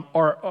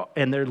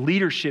and their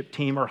leadership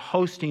team are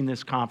hosting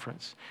this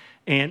conference.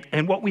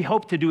 And what we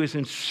hope to do is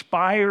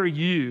inspire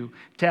you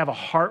to have a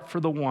heart for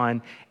the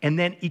one and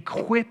then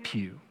equip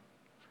you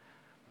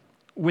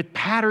with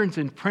patterns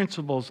and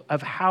principles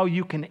of how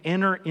you can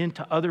enter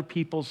into other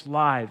people's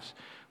lives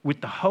with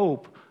the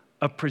hope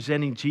of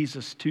presenting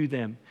Jesus to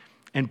them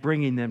and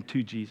bringing them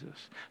to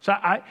Jesus. So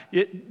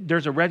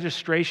there's a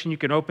registration. You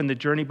can open the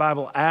Journey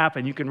Bible app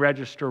and you can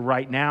register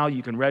right now.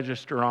 You can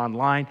register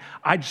online.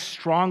 I'd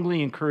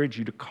strongly encourage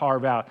you to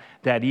carve out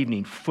that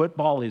evening.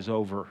 Football is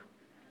over.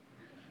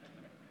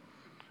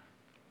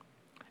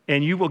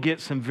 And you will get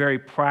some very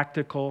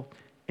practical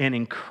and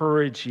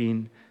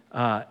encouraging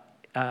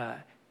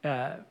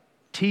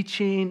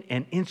teaching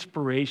and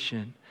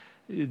inspiration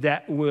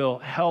that will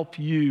help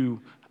you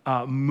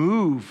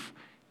move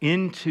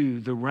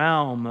into the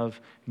realm of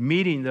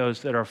meeting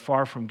those that are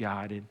far from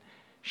God and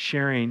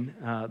sharing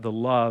the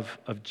love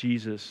of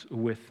Jesus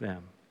with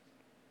them.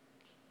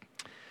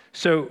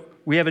 So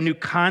we have a new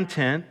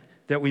content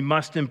that we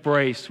must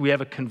embrace. We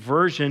have a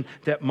conversion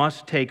that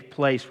must take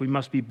place. We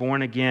must be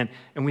born again,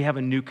 and we have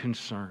a new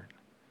concern.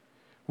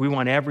 We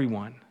want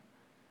everyone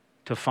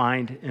to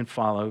find and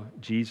follow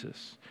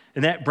Jesus.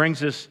 And that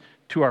brings us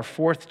to our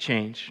fourth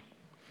change.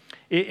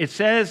 It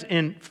says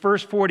in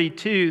verse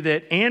 42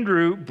 that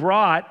Andrew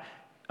brought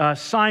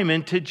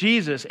Simon to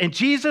Jesus, and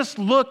Jesus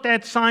looked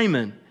at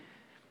Simon,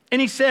 and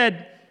he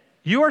said,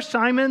 "You are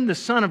Simon, the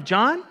son of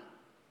John?"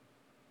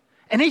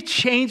 And he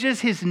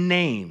changes his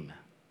name.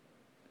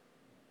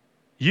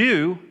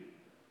 "You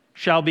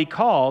shall be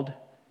called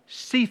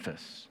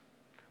Cephas,"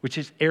 which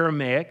is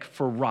Aramaic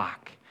for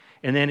rock.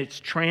 And then it's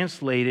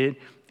translated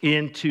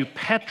into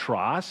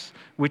Petros,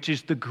 which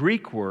is the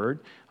Greek word,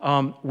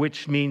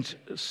 which means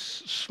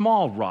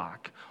small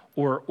rock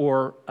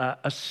or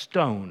a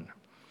stone.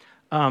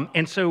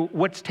 And so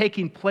what's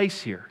taking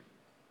place here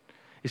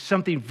is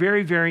something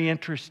very, very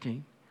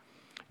interesting.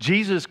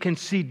 Jesus can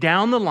see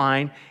down the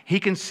line. He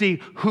can see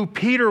who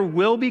Peter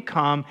will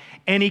become,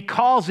 and he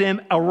calls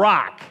him a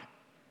rock.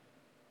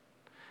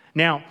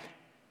 Now,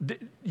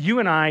 you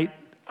and I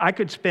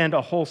could spend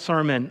a whole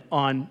sermon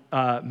on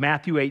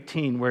Matthew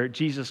 18, where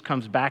Jesus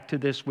comes back to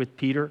this with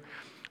Peter,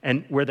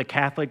 and where the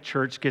Catholic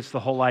Church gets the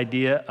whole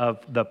idea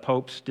of the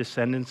Pope's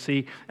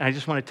descendancy. And I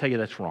just want to tell you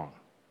that's wrong.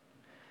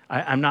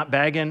 I'm not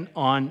bagging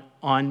on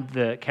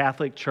the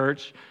Catholic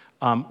Church.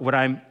 What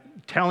I'm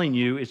telling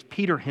you is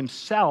Peter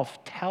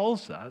himself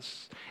tells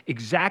us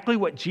exactly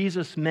what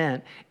Jesus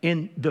meant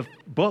in the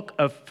book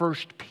of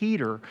 1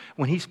 Peter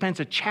when he spends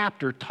a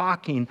chapter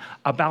talking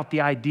about the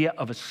idea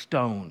of a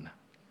stone.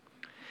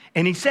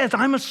 And he says,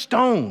 "I'm a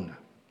stone,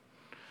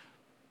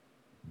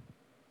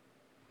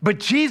 but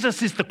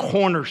Jesus is the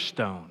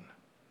cornerstone.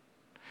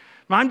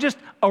 I'm just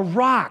a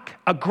rock,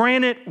 a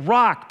granite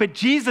rock, but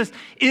Jesus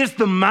is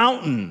the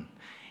mountain.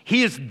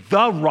 He is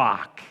the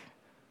rock,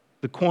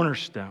 the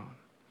cornerstone."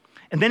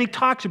 And then he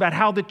talks about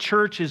how the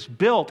church is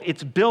built.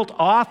 It's built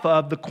off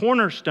of the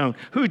cornerstone,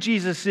 who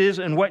Jesus is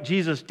and what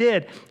Jesus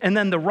did. And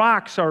then the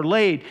rocks are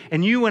laid.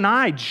 And you and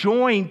I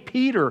join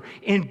Peter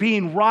in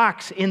being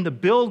rocks in the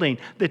building,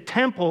 the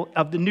temple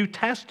of the New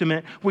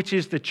Testament, which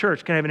is the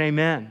church. Can I have an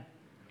amen?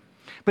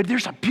 But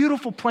there's a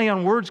beautiful play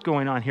on words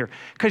going on here,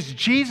 because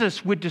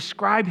Jesus would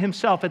describe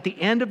himself at the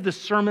end of the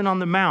Sermon on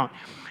the Mount.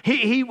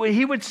 He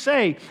would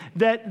say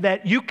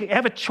that you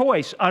have a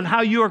choice on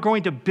how you are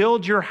going to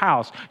build your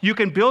house. You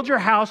can build your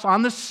house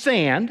on the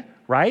sand,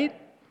 right?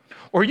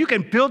 Or you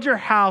can build your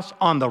house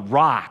on the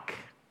rock.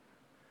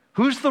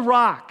 Who's the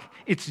rock?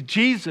 It's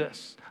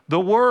Jesus, the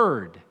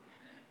Word,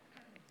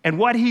 and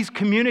what he's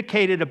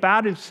communicated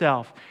about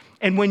himself.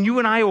 And when you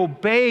and I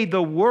obey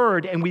the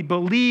Word and we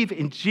believe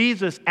in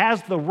Jesus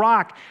as the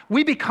rock,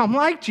 we become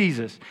like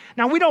Jesus.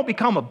 Now, we don't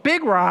become a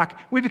big rock,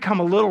 we become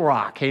a little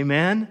rock,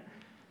 amen?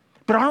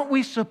 But aren't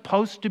we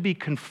supposed to be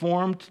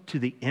conformed to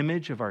the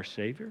image of our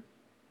Savior?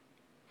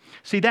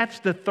 See, that's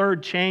the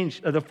fourth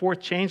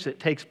change that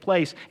takes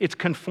place. It's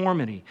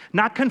conformity.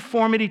 Not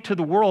conformity to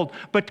the world,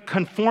 but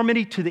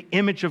conformity to the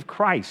image of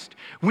Christ.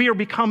 We are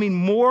becoming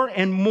more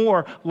and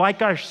more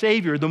like our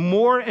Savior, the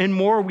more and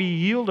more we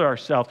yield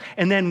ourselves.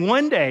 And then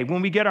one day,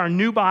 when we get our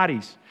new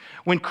bodies,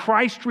 when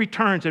Christ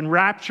returns and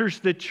raptures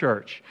the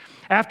church,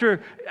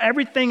 after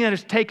everything that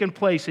has taken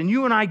place and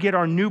you and I get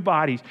our new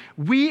bodies,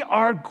 we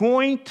are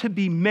going to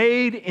be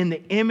made in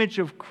the image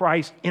of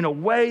Christ in a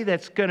way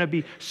that's going to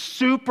be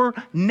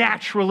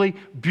supernaturally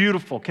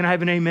beautiful. Can I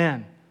have an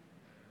amen?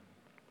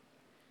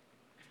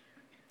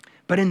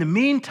 But in the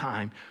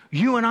meantime,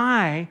 you and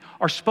I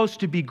are supposed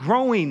to be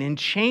growing and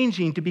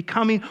changing to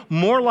becoming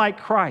more like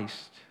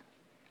Christ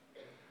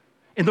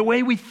in the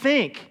way we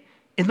think,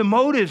 in the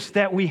motives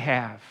that we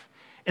have,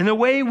 in the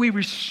way we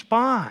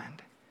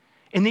respond,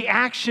 in the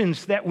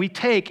actions that we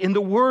take, in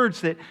the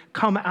words that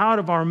come out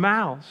of our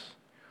mouths.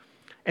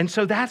 And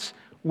so that's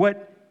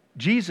what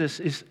Jesus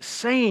is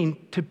saying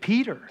to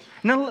Peter.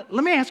 Now,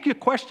 let me ask you a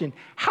question.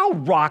 How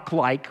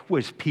rock-like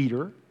was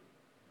Peter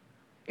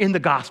in the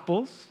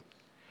Gospels?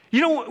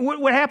 You know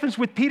what happens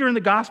with Peter in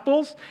the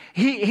Gospels?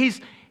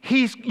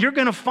 You're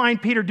going to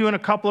find Peter doing a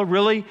couple of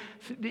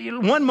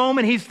one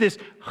moment he's this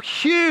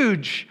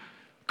huge,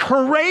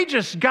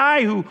 courageous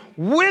guy who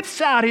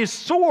whips out his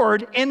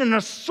sword, and in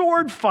a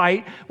sword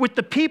fight with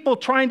the people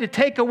trying to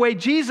take away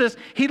Jesus,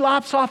 he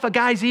lops off a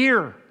guy's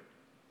ear.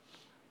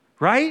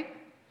 Right?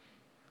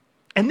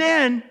 And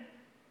then,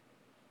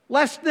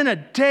 less than a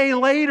day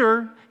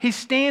later, he's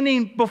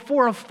standing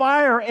before a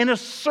fire, and a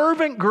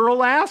servant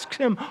girl asks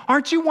him,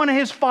 "Aren't you one of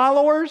his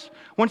followers?"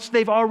 Once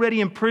they've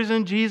already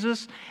imprisoned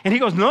Jesus. And he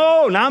goes,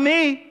 "No, not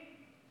me."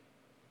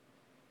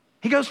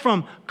 He goes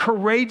from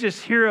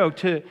courageous hero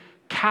to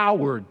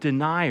coward,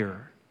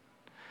 denier.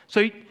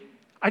 So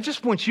I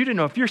just want you to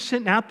know, if you're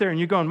sitting out there and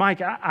you're going,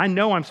 "Mike, I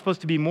know I'm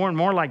supposed to be more and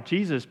more like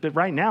Jesus, but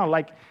right now,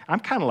 I'm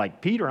kind of like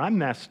Peter. I'm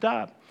messed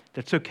up."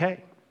 That's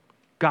okay.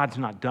 God's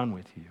not done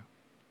with you.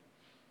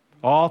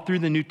 All through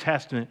the New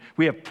Testament,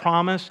 we have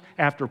promise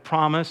after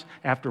promise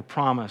after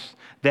promise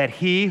that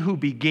he who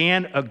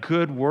began a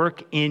good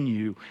work in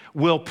you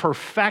will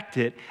perfect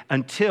it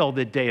until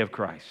the day of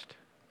Christ.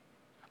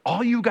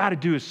 All you got to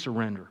do is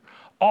surrender.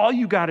 All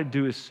you got to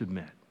do is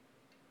submit.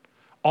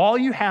 All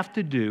you have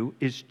to do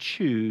is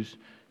choose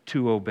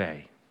to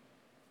obey.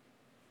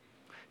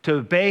 To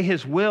obey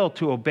his will,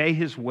 to obey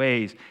his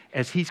ways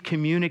as he's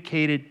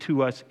communicated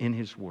to us in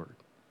his word.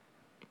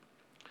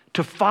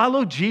 To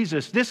follow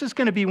Jesus, this is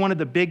going to be one of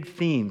the big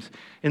themes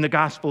in the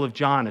Gospel of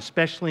John,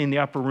 especially in the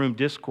upper room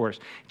discourse.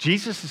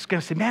 Jesus is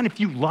going to say, man, if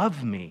you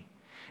love me,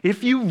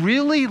 if you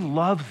really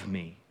love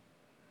me,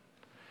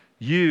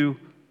 you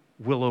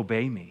will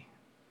obey me.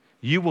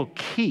 You will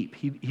keep,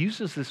 he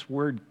uses this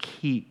word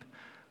keep,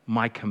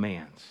 my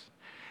commands.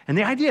 And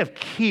the idea of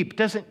keep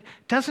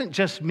doesn't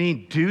just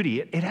mean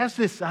duty. It has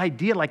this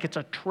idea like it's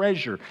a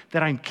treasure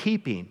that I'm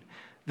keeping,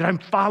 that I'm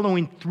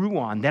following through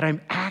on, that I'm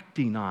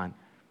acting on.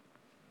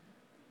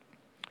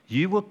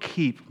 You will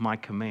keep my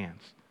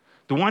commands.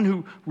 The one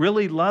who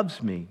really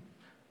loves me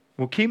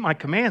will keep my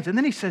commands. And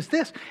then he says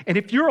this, and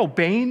if you're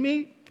obeying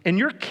me, and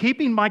you're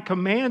keeping my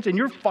commands, and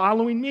you're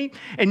following me,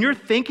 and you're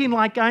thinking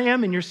like I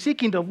am, and you're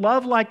seeking to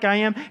love like I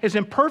am, as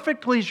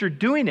imperfectly as you're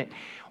doing it,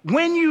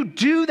 when you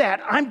do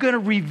that, I'm going to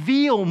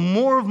reveal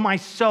more of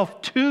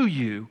myself to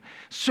you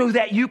so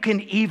that you can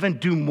even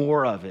do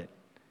more of it.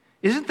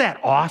 Isn't that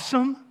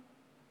awesome?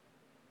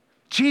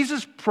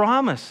 Jesus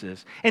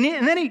promises. And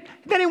then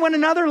he went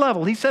another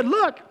level. He said,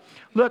 look,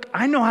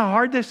 I know how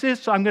hard this is,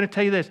 so I'm going to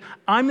tell you this.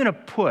 I'm going to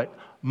put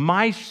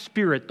my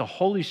Spirit, the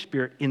Holy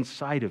Spirit,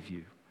 inside of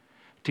you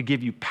to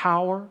give you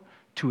power,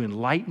 to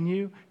enlighten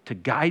you, to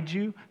guide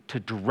you, to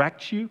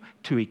direct you,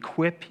 to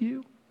equip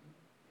you,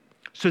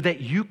 so that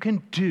you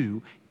can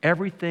do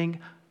everything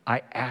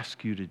I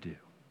ask you to do.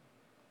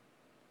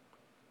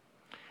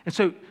 And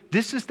so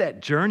this is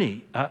that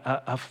journey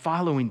of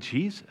following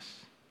Jesus.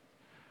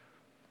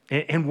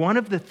 And one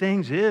of the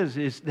things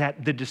is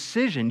that the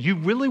decision, you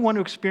really want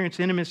to experience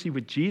intimacy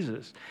with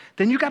Jesus,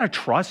 then you got to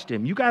trust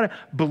him. You got to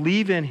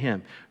believe in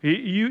him.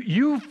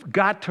 You've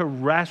got to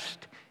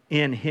rest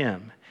in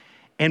him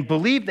and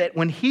believe that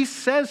when he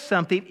says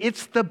something,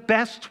 it's the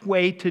best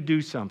way to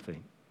do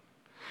something.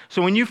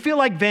 So when you feel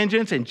like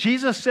vengeance and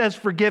Jesus says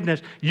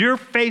forgiveness, you're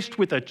faced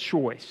with a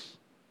choice.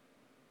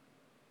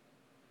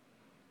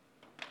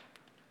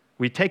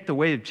 Will you take the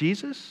way of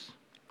Jesus,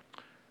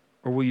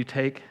 or will you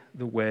take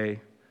the way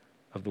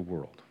of the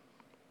world?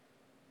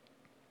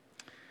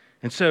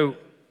 And so,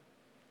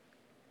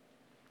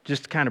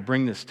 just to kind of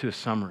bring this to a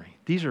summary,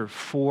 these are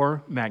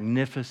 4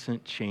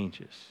 magnificent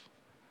changes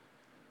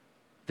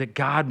that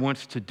God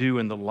wants to do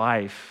in the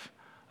life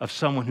of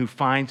someone who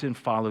finds and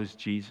follows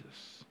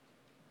Jesus.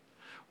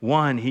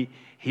 1,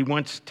 he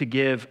wants to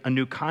give a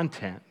new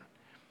content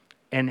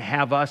and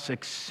have us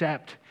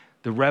accept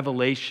the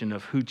revelation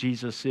of who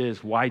Jesus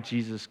is, why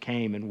Jesus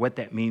came, and what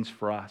that means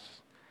for us.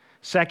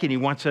 2nd, he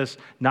wants us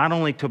not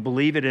only to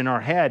believe it in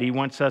our head, he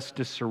wants us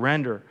to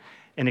surrender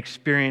and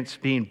experience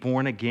being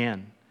born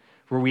again,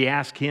 where we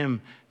ask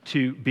him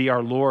to be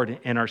our Lord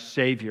and our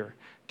Savior,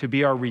 to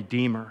be our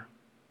Redeemer,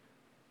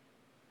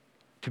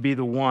 to be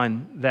the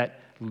one that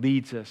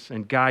leads us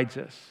and guides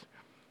us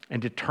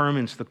and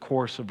determines the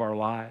course of our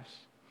lives.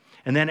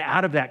 And then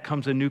out of that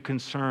comes a new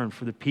concern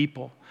for the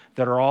people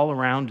that are all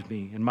around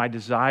me, and my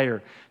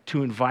desire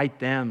to invite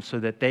them so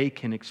that they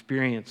can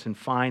experience and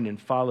find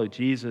and follow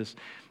Jesus.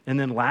 And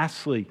then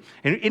lastly,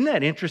 and isn't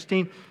that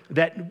interesting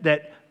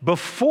that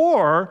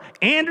before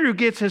Andrew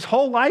gets his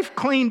whole life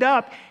cleaned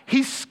up,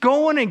 he's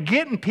going and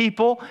getting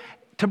people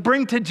to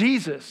bring to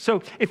Jesus.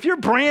 So if you're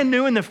brand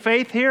new in the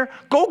faith here,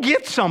 go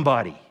get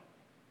somebody.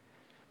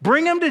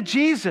 Bring them to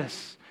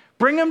Jesus.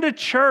 Bring them to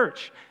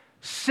church.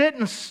 Sit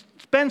and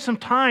spend some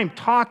time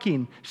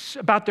talking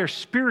about their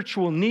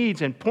spiritual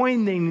needs and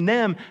pointing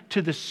them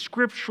to the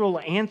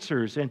scriptural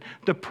answers and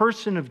the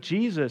person of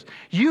Jesus.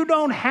 You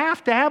don't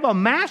have to have a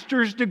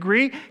master's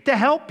degree to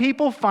help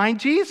people find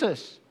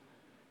Jesus.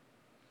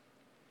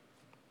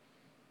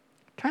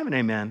 Can I have an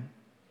amen?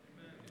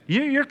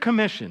 You're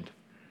commissioned.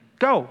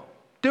 Go,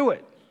 do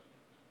it.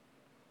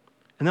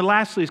 And then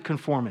lastly is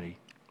conformity.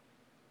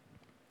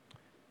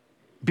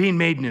 Being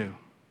made new.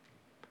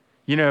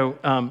 You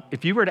know,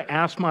 if you were to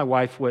ask my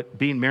wife what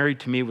being married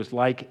to me was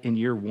like in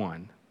year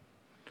one,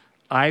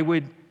 I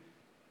would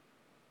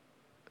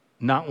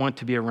not want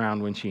to be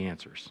around when she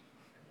answers.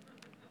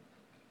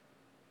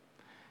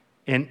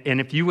 And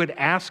if you would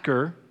ask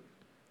her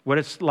what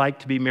it's like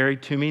to be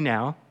married to me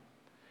now,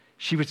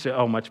 she would say,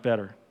 oh, much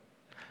better.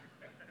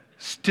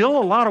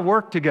 Still a lot of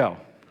work to go,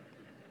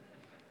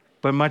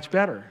 but much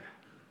better.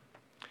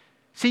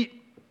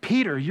 See,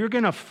 Peter, you're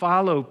going to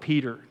follow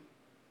Peter.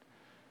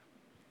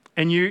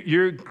 And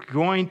you're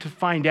going to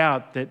find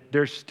out that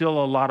there's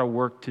still a lot of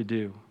work to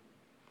do.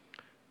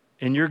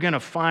 And you're going to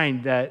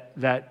find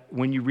that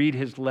when you read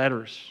his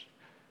letters,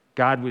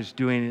 God was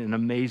doing an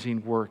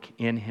amazing work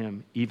in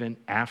him even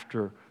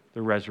after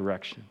the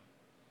resurrection.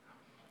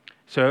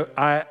 So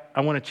I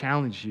want to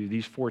challenge you,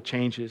 these 4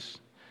 changes: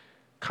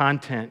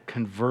 content,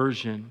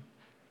 conversion,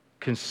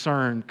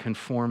 concern,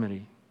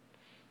 conformity.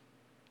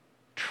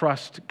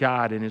 Trust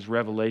God in his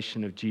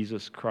revelation of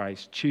Jesus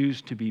Christ.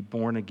 Choose to be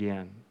born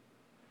again.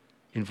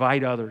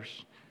 Invite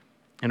others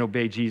and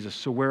obey Jesus.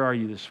 So where are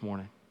you this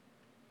morning?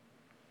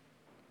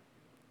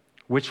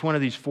 Which one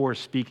of these 4 is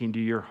speaking to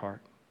your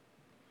heart?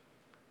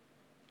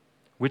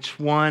 Which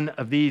one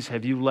of these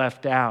have you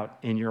left out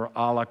in your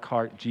a la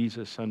carte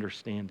Jesus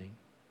understanding?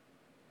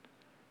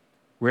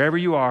 Wherever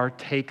you are,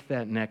 take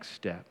that next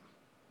step.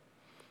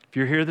 If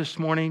you're here this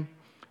morning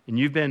and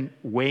you've been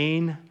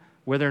weighing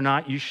whether or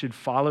not you should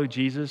follow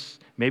Jesus,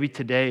 maybe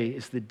today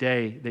is the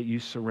day that you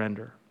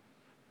surrender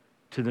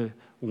to the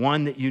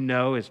one that you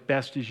know as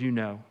best as you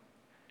know,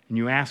 and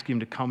you ask him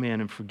to come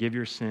in and forgive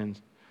your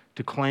sins,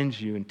 to cleanse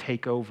you and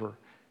take over,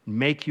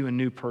 make you a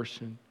new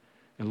person,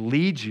 and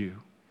lead you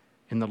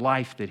in the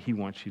life that he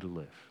wants you to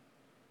live.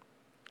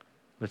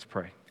 Let's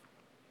pray.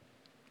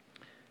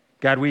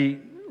 God, we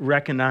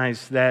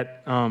recognize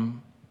that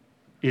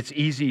it's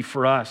easy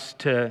for us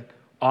to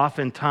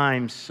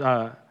oftentimes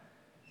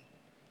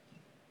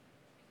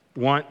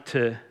want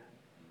to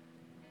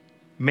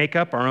make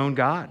up our own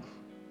God,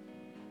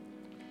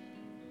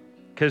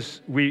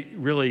 because we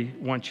really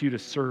want you to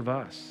serve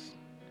us,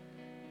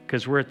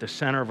 because we're at the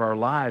center of our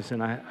lives.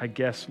 And I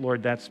guess,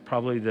 Lord, that's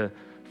probably the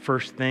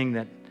first thing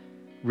that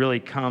really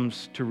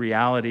comes to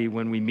reality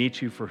when we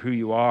meet you for who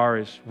you are,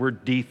 is we're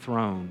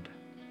dethroned.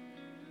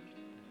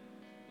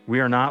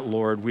 We are not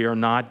Lord. We are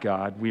not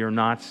God. We are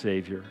not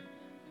Savior.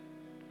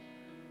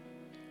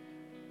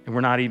 And we're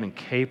not even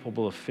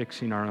capable of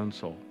fixing our own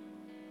soul.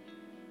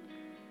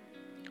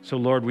 So,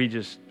 Lord, we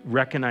just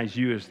recognize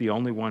you as the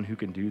only one who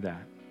can do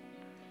that.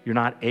 You're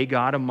not a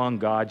God among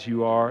gods.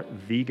 You are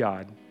the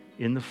God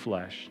in the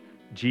flesh,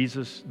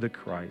 Jesus the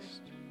Christ,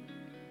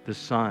 the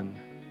Son.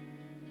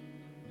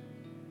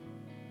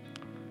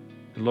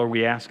 And Lord,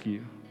 we ask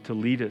you to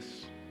lead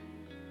us,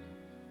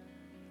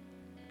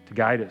 to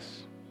guide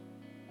us,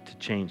 to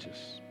change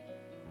us,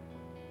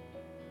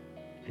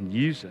 and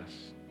use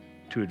us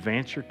to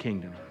advance your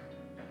kingdom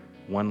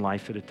one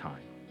life at a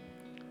time.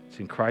 It's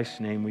in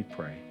Christ's name we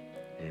pray.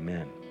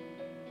 Amen.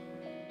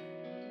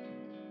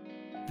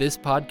 This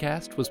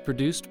podcast was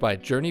produced by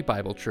Journey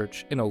Bible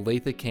Church in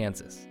Olathe,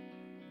 Kansas.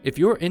 If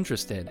you're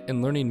interested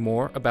in learning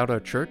more about our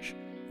church,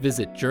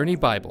 visit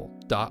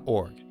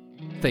journeybible.org.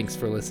 Thanks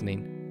for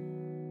listening.